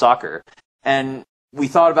in soccer. And we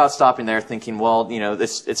thought about stopping there, thinking, well,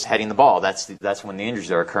 it's heading the ball. That's when the injuries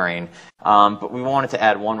are occurring. But we wanted to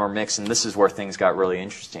add one more mix, and this is where things got really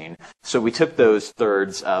interesting. So we took those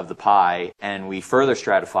thirds of the pie and we further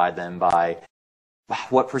stratified them by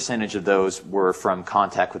what percentage of those were from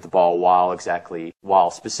contact with the ball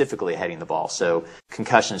while specifically heading the ball. So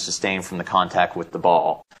concussions sustained from the contact with the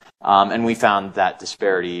ball. And we found that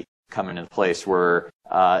disparity coming into place where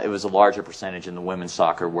it was a larger percentage in the women's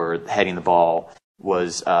soccer where heading the ball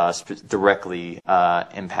was directly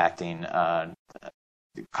impacting,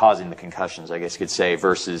 causing the concussions, I guess you could say,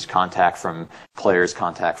 versus contact from players,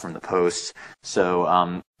 contact from the posts.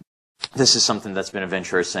 So this is something that's been of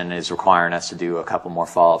interest and is requiring us to do a couple more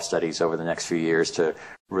follow-up studies over the next few years to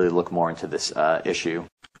really look more into this issue.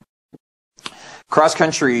 Cross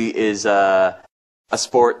country is a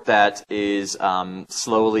sport that is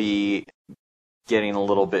slowly getting a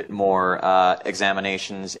little bit more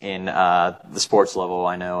examinations in the sports level.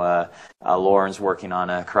 I know Lauren's working on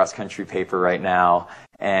a cross-country paper right now,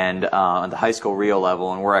 and on the high school Rio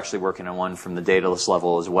level, and we're actually working on one from the Datalys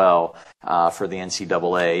level as well for the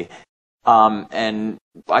NCAA. And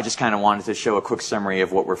I just kind of wanted to show a quick summary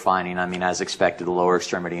of what we're finding. I mean, as expected, the lower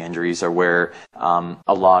extremity injuries are where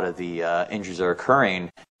a lot of the injuries are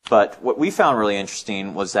occurring. But what we found really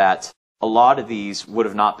interesting was that a lot of these would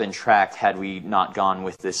have not been tracked had we not gone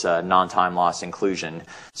with this non-time loss inclusion.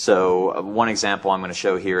 So one example I'm going to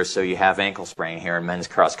show here is, so you have ankle sprain here in men's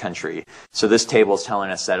cross country. So this table is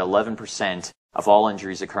telling us that 11% of all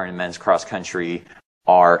injuries occurring in men's cross country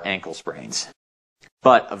are ankle sprains.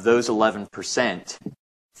 But of those 11%,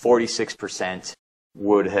 46%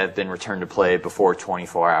 would have been returned to play before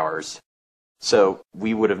 24 hours. So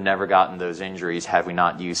we would have never gotten those injuries had we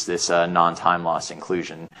not used this non-time loss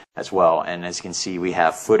inclusion as well. And as you can see, we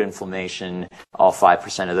have foot inflammation. All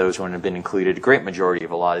 5% of those wouldn't have been included. A great majority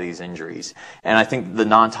of a lot of these injuries. And I think the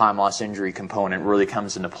non-time loss injury component really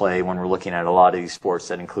comes into play when we're looking at a lot of these sports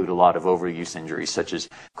that include a lot of overuse injuries, such as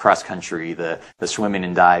cross country, the swimming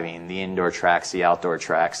and diving, the indoor tracks, the outdoor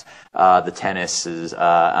tracks, the tennis,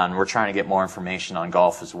 and we're trying to get more information on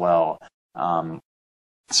golf as well.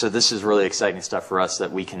 So this is really exciting stuff for us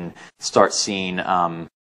that we can start seeing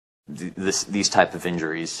these type of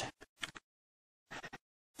injuries.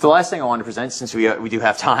 The last thing I want to present, since we do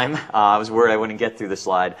have time, I was worried I wouldn't get through the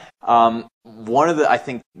slide. One of I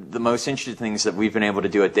think the most interesting things that we've been able to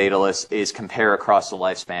do at Datalys is compare across the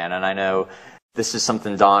lifespan. And I know this is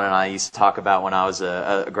something Don and I used to talk about when I was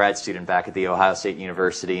a grad student back at The Ohio State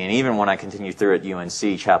University, and even when I continued through at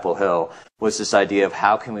UNC Chapel Hill, was this idea of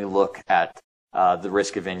how can we look at the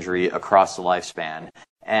risk of injury across the lifespan.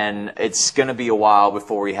 And it's going to be a while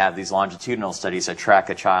before we have these longitudinal studies that track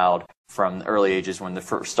a child from the early ages when they're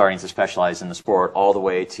first starting to specialize in the sport all the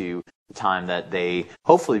way to the time that they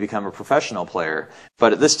hopefully become a professional player.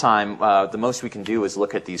 But at this time, the most we can do is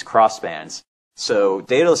look at these cross spans. So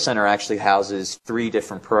Datalys Center actually houses 3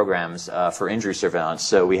 different programs for injury surveillance.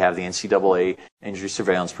 So we have the NCAA Injury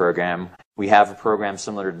Surveillance Program. We have a program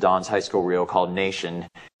similar to Don's high school reel called Nation.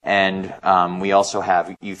 And we also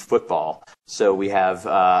have youth football. So we have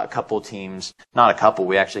a couple teams, not a couple,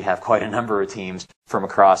 we actually have quite a number of teams from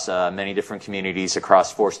across many different communities,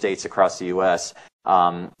 across 4 states across the U.S.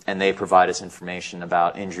 And they provide us information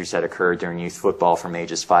about injuries that occur during youth football from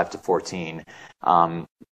ages 5 to 14.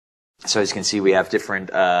 So as you can see, we have different,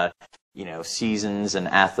 seasons and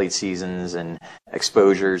athlete seasons and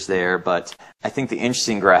exposures there. But I think the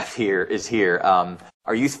interesting graph here is here.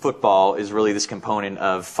 Our youth football is really this component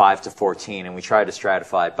of 5 to 14, and we try to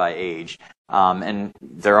stratify it by age. And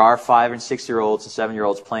there are 5 and 6-year-olds and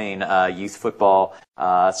 7-year-olds playing youth football.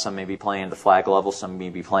 Some may be playing at the flag level, some may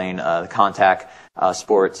be playing the contact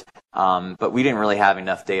sports. But we didn't really have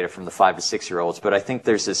enough data from the 5 to 6-year-olds. But I think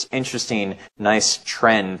there's this interesting, nice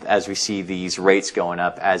trend as we see these rates going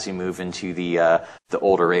up as we move into the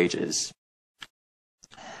older ages.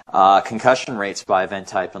 Concussion rates by event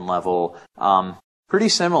type and level, pretty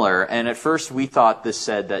similar. And at first we thought this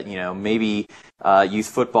said that, maybe youth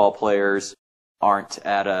football players aren't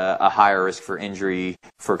at a higher risk for injury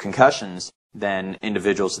for concussions than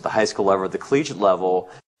individuals at the high school level or the collegiate level.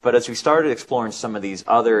 But as we started exploring some of these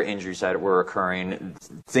other injuries that were occurring,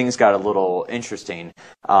 things got a little interesting.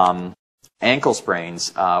 Ankle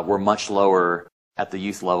sprains were much lower at the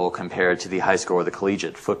youth level compared to the high school or the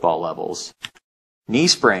collegiate football levels. Knee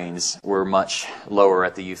sprains were much lower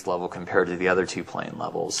at the youth level compared to the other 2 playing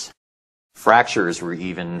levels. Fractures were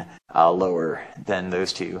even lower than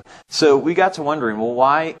those 2. So we got to wondering, well,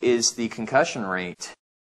 why is the concussion rate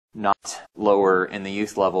not lower in the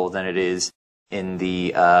youth level than it is in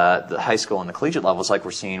the high school and the collegiate levels, like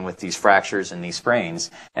we're seeing with these fractures and these sprains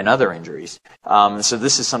and other injuries? So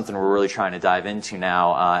this is something we're really trying to dive into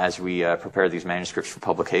now as we prepare these manuscripts for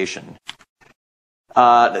publication.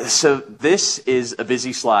 So this is a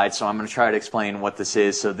busy slide, so I'm going to try to explain what this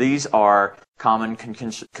is. So these are common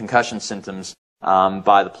concussion symptoms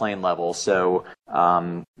by the plane level. So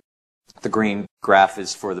the green graph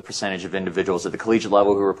is for the percentage of individuals at the collegiate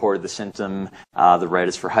level who reported the symptom. The red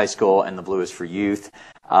is for high school, and the blue is for youth.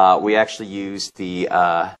 We actually use the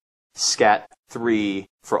SCAT-3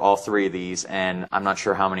 for all 3 of these, and I'm not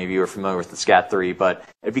sure how many of you are familiar with the SCAT-3, but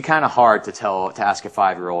it'd be kind of hard to ask a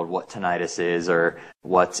 5-year-old what tinnitus is or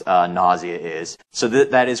what nausea is. So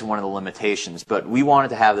that is one of the limitations. But we wanted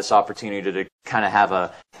to have this opportunity to kind of have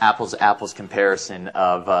a apples-to-apples comparison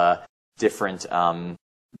of different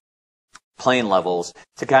plane levels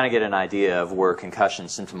to kind of get an idea of where concussion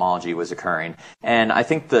symptomology was occurring. And I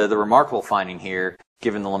think the remarkable finding here,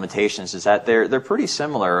 given the limitations, is that they're pretty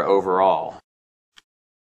similar overall.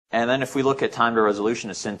 And then if we look at time to resolution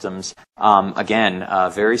of symptoms, again,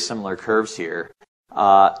 very similar curves here.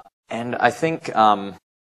 And I think,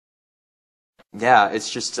 it's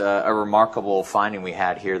just a remarkable finding we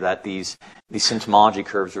had here that these symptomology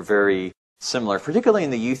curves are very similar, particularly in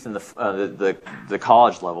the youth and the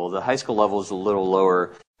college level. The high school level is a little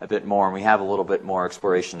lower, a bit more, and we have a little bit more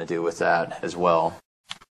exploration to do with that as well.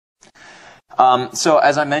 So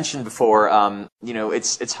as I mentioned before,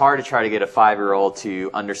 it's hard to try to get a 5-year-old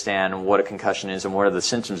to understand what a concussion is and what are the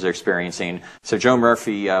symptoms they're experiencing. So Joe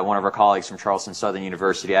Murphy, one of our colleagues from Charleston Southern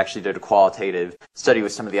University, actually did a qualitative study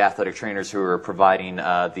with some of the athletic trainers who were providing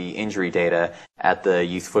the injury data at the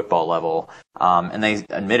youth football level. And they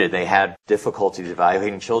admitted they had difficulties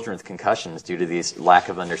evaluating children with concussions due to this lack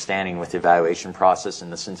of understanding with the evaluation process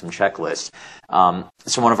and the symptom checklist.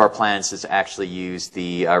 So one of our plans is to actually use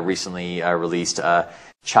the recently released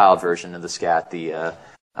child version of the SCAT, the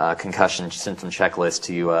concussion symptom checklist,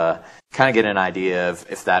 to kind of get an idea of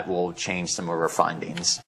if that will change some of our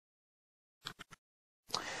findings.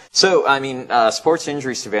 So, I mean, sports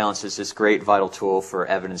injury surveillance is this great vital tool for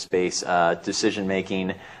evidence-based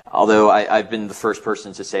decision-making, although I've been the first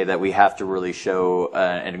person to say that we have to really show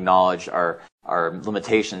and acknowledge our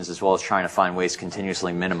limitations, as well as trying to find ways to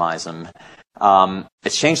continuously minimize them.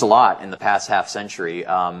 It's changed a lot in the past half century.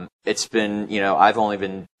 It's been, I've only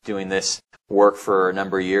been doing this work for a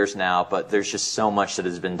number of years now, but there's just so much that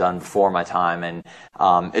has been done before my time, and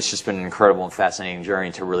it's just been an incredible and fascinating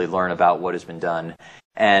journey to really learn about what has been done.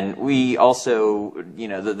 And we also,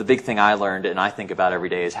 the big thing I learned and I think about every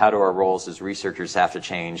day is how do our roles as researchers have to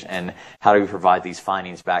change, and how do we provide these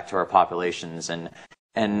findings back to our populations, and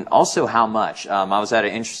also how much. I was at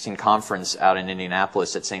an interesting conference out in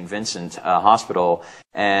Indianapolis at St. Vincent Hospital,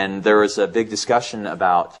 and there was a big discussion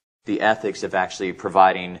about the ethics of actually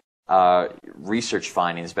providing research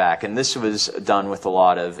findings back. And this was done with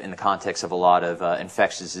in the context of a lot of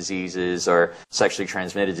infectious diseases or sexually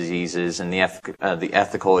transmitted diseases, and the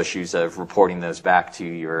ethical issues of reporting those back to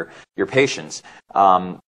your patients.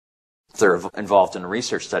 They're involved in a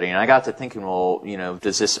research study. And I got to thinking, well,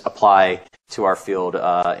 does this apply to our field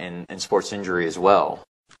in sports injury as well?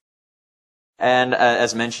 And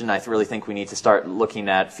as mentioned, I really think we need to start looking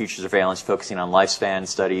at future surveillance, focusing on lifespan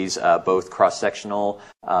studies, both cross-sectional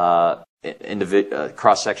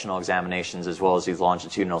cross-sectional examinations as well as these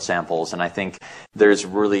longitudinal samples. And I think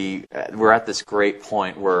we're at this great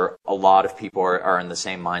point where a lot of people are in the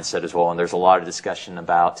same mindset as well. And there's a lot of discussion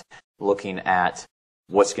about looking at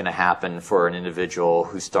what's going to happen for an individual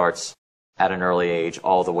who starts at an early age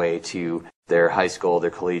all the way to their high school, their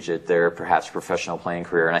collegiate, their perhaps professional playing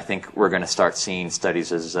career. And I think we're going to start seeing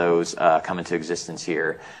studies as those come into existence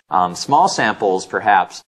here. Small samples,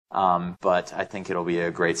 perhaps, but I think it'll be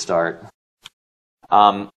a great start.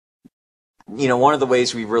 One of the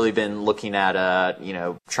ways we've really been looking at,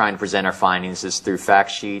 trying to present our findings is through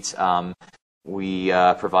fact sheets. We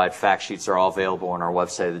provide fact sheets that are all available on our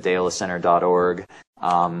website, thedatalyscenter.org.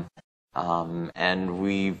 And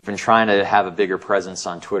we've been trying to have a bigger presence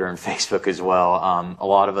on Twitter and Facebook as well. A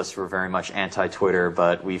lot of us were very much anti-Twitter,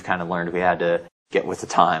 but we've kind of learned we had to get with the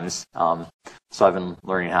times. So I've been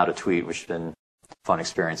learning how to tweet, which has been a fun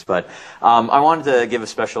experience. But I wanted to give a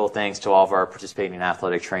special thanks to all of our participating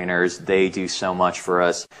athletic trainers. They do so much for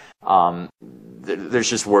us. There's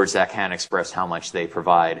just words that can't express how much they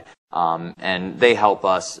provide. And they help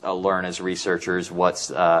us learn as researchers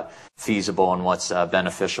what's feasible and what's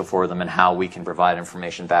beneficial for them, and how we can provide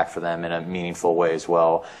information back for them in a meaningful way as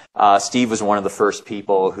well. Steve was one of the first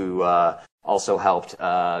people who also helped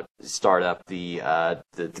start up the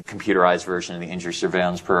computerized version of the injury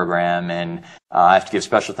surveillance program, and I have to give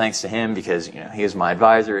special thanks to him because he is my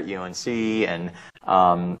advisor at UNC, and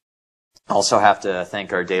also have to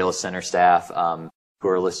thank our Datalys Center staff who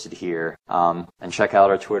are listed here, and check out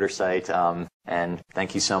our Twitter site, and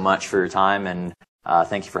thank you so much for your time, and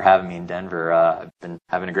thank you for having me in Denver. I've been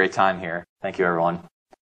having a great time here. Thank you, everyone.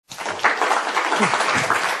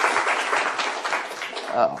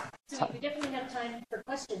 Oh. So we definitely have time for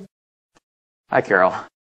questions. Hi, Carol.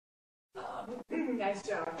 Nice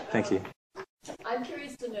job. Thank you. I'm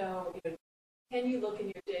curious to know, can you look in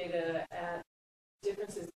your data at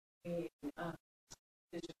differences between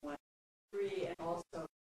Division 1, 3, and also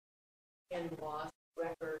in loss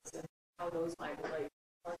records, and how those might relate to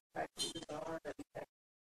what practices are?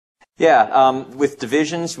 Yeah, with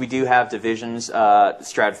divisions, we do have divisions,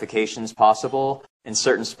 stratifications possible. In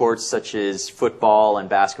certain sports such as football and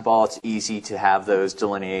basketball, it's easy to have those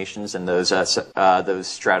delineations and those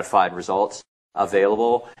stratified results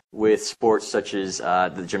available. With sports such as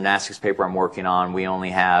the gymnastics paper I'm working on, we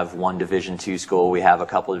only have one Division II school. We have a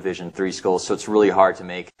couple of Division III schools, so it's really hard to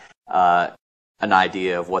make an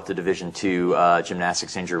idea of what the Division II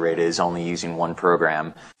gymnastics injury rate is, only using one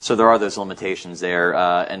program. So there are those limitations there,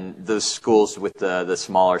 and those schools with the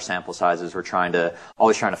smaller sample sizes, we're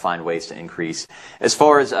always trying to find ways to increase. As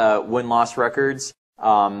far as win-loss records,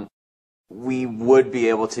 we would be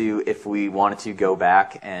able to, if we wanted to, go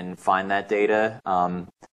back and find that data.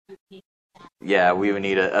 Yeah, we would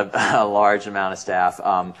need a large amount of staff.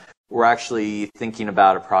 we're actually thinking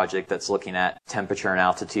about a project that's looking at temperature and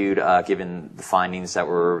altitude, given the findings that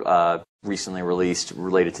were recently released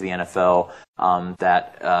related to the NFL,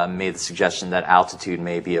 that made the suggestion that altitude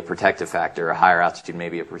may be a protective factor, a higher altitude may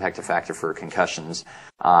be a protective factor for concussions,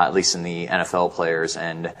 at least in the NFL players.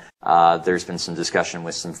 And there's been some discussion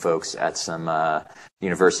with some folks at some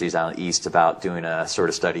universities out east about doing a sort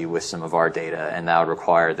of study with some of our data, and that would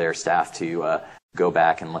require their staff to go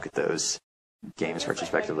back and look at those games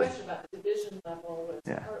retrospectively. My question about the division level was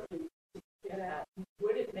partly to get at,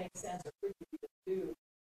 would it make sense or would you do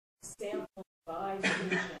sample by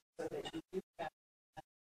division so that you do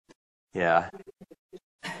have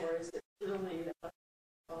or is it really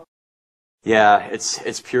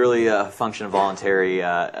it's purely a function of voluntary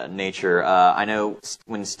nature. I know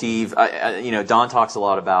when Steve, Don talks a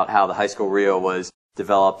lot about how the high school reel was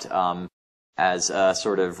developed as a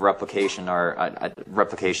sort of replication, or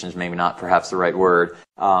replication is maybe not perhaps the right word,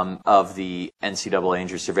 of the NCAA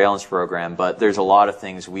injury surveillance program, but there's a lot of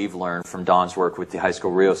things we've learned from Don's work with the high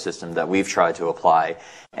school Rio system that we've tried to apply.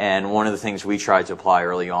 And one of the things we tried to apply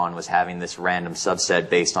early on was having this random subset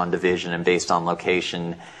based on division and based on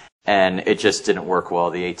location, and it just didn't work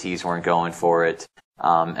well. The ATs weren't going for it,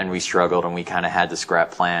 and we struggled, and we kind of had to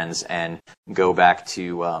scrap plans and go back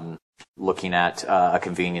to looking at a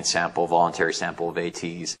convenient sample, voluntary sample of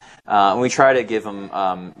ATs. And we try to give them,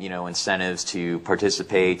 incentives to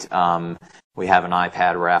participate. We have an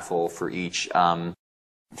iPad raffle for each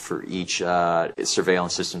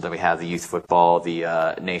surveillance system that we have: the youth football,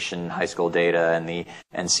 the nation high school data, and the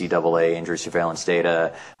NCAA injury surveillance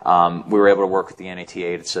data. We were able to work with the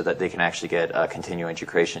NATA so that they can actually get continuing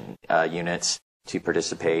education units to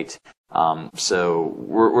participate. So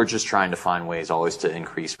we're just trying to find ways always to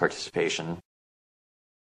increase participation.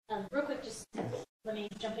 Real quick, just let me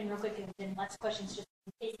jump in real quick, and then lots of questions just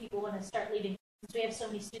in case people want to start leaving. Since we have so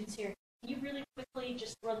many students here, can you really quickly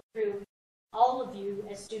just run through, all of you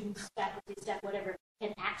as students, faculty, staff, whatever,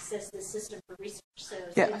 can access this system for research? So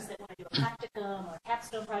students that want to do a practicum or a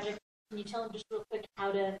capstone project, can you tell them just real quick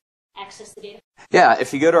how to access the data? Yeah,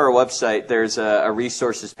 if you go to our website, there's a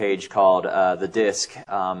resources page called the DISC,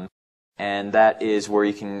 and that is where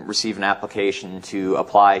you can receive an application to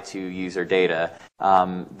apply to use our data.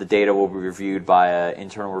 The data will be reviewed by an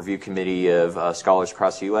internal review committee of scholars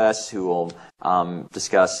across the U.S. who will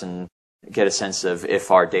discuss and get a sense of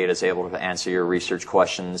if our data is able to answer your research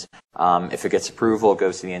questions. If it gets approval, it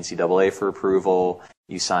goes to the NCAA for approval.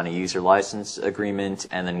 You sign a user license agreement,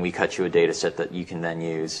 and then we cut you a data set that you can then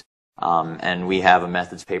use. And we have a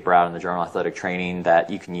methods paper out in the Journal of Athletic Training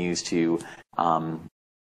that you can use to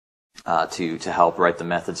help write the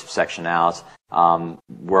methods section out.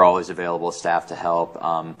 We're always available as staff to help.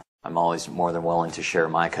 I'm always more than willing to share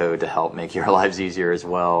my code to help make your lives easier as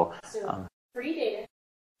well. So free data,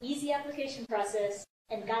 easy application process,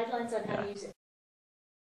 and guidelines on how to use it.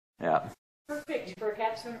 Yeah. Perfect for a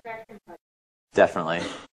capstone practicum project. Definitely.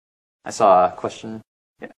 I saw a question.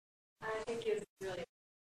 Yeah. I think it's really.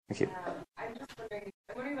 Thank you. I'm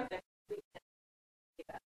wondering about the completeness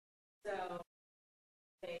data. So,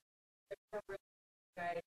 they cover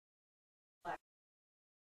guys like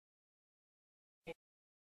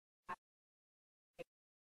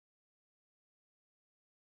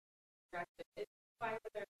it's fine,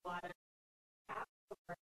 but there's a lot of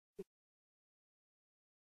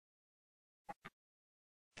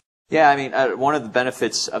Yeah, I mean, one of the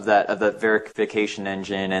benefits of that verification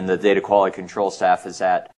engine and the data quality control staff is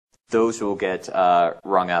that those will get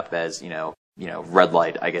rung up as red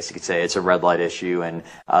light. I guess you could say it's a red light issue, and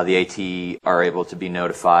the AT are able to be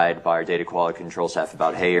notified by our data quality control staff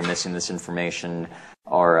about, hey, you're missing this information,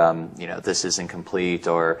 or this isn't complete,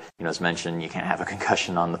 or as mentioned, you can't have a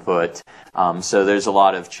concussion on the foot. So there's a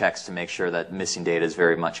lot of checks to make sure that missing data is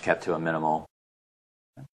very much kept to a minimal.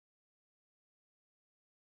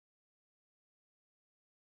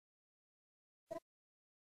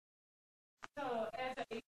 So as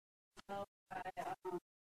a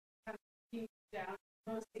down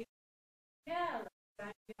mostly,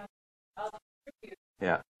 I'll contribute.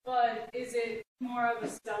 Yeah. But is it more of a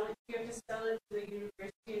sell it? You have to sell it to the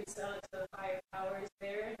university and sell it to the higher powers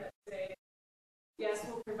there that say, yes,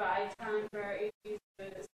 we'll provide time for our APs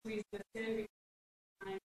to squeeze this in.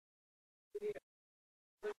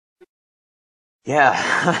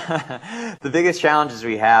 Yeah. The biggest challenges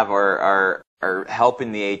we have are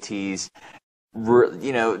helping the ATs.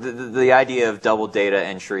 The idea of double data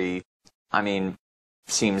entry, I mean,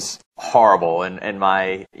 seems horrible in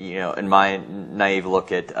my naive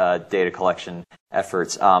look at data collection.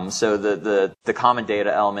 efforts. So the common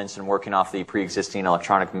data elements and working off the pre-existing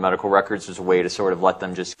electronic medical records was a way to sort of let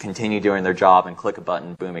them just continue doing their job and click a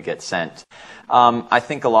button, boom, it gets sent. I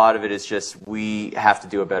think a lot of it is just we have to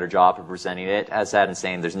do a better job of presenting it as that and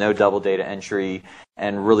saying there's no double data entry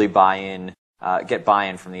and really get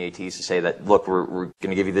buy-in from the ATs to say that, look, we're going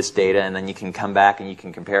to give you this data, and then you can come back and you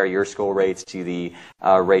can compare your school rates to the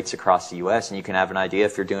rates across the U.S., and you can have an idea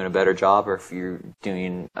if you're doing a better job or if you're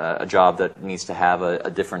doing a job that needs to have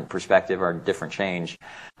a different perspective or a different change.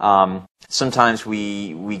 Sometimes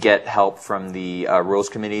we get help from the rules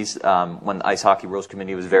committees. When the Ice Hockey Rules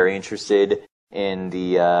Committee was very interested in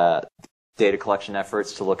the data collection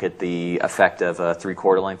efforts to look at the effect of a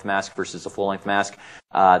 3/4 length mask versus a full length mask.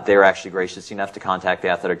 They were actually gracious enough to contact the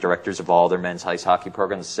athletic directors of all their men's ice hockey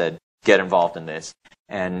programs and said, get involved in this.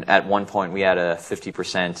 And at one point we had a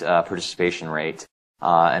 50% participation rate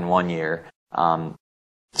in 1 year.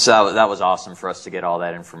 So that was awesome for us to get all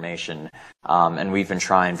that information. And we've been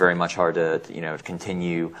trying very much hard to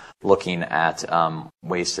continue looking at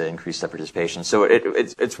ways to increase that participation. So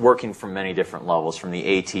it's working from many different levels, from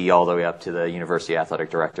the AT all the way up to the university athletic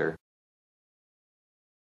director.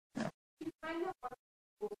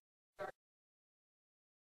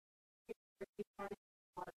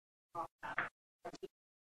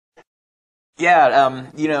 Yeah,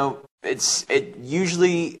 it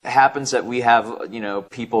usually happens that we have,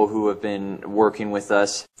 people who have been working with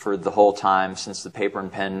us for the whole time since the paper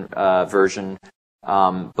and pen version.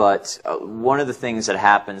 But one of the things that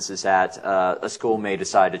happens is that a school may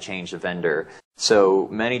decide to change the vendor. So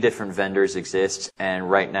many different vendors exist,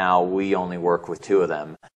 and right now we only work with 2 of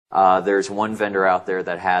them. There's one vendor out there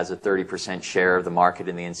that has a 30% share of the market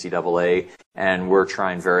in the NCAA, and we're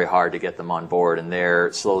trying very hard to get them on board, and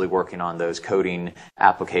they're slowly working on those coding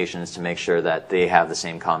applications to make sure that they have the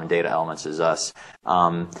same common data elements as us.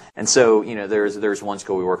 And so, there's one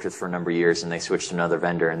school we worked with for a number of years, and they switched to another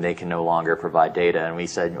vendor, and they can no longer provide data. And we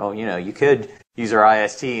said, oh, you could use our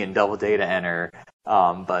IST and double data enter,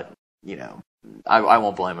 but, I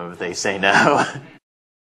won't blame them if they say no.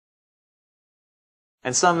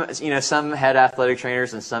 And some head athletic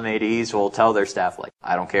trainers and some ADs will tell their staff, like,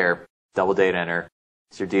 I don't care, double data enter,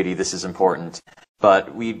 it's your duty, this is important.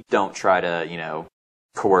 But we don't try to,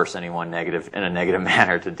 coerce anyone in a negative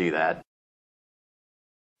manner to do that.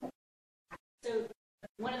 So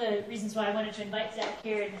one of the reasons why I wanted to invite Zach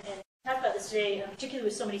here and talk about this today, particularly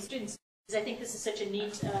with so many students, is I think this is such a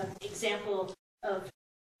neat example of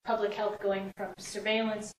public health going from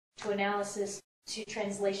surveillance to analysis to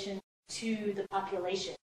translation to the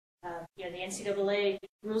population. The NCAA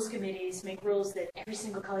rules committees make rules that every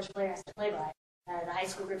single college player has to play by. The high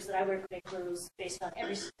school groups that I work with make rules based on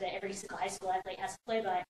every single high school athlete has to play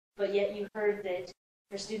by. But yet you heard that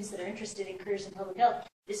for students that are interested in careers in public health,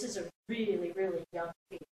 this is a really, really young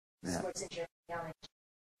field. Yeah. Sports engineering.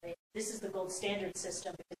 This is the gold standard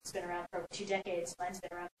system because it's been around for over 2 decades. Mine's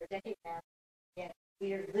been around for a decade now. Yeah,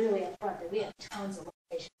 we are literally up front that we have tons of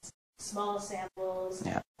limitations. Small samples,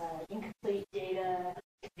 incomplete data,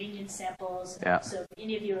 convenience samples. Yeah. So if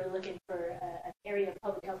any of you are looking for an area of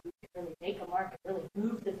public health where you can really make a mark and really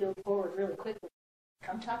move the field forward really quickly,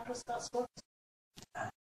 come talk to us about sports.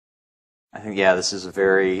 I think, this is a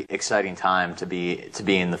very exciting time to be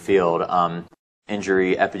in the field.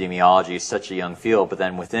 Injury epidemiology is such a young field, but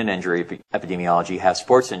then within injury epidemiology, you have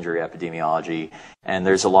sports injury epidemiology, and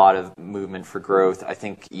there's a lot of movement for growth. I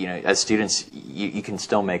think, as students, you can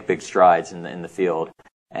still make big strides in the field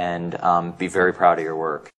and be very proud of your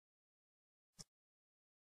work.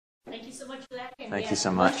 Thank you so much for that. Thank you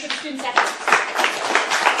so much.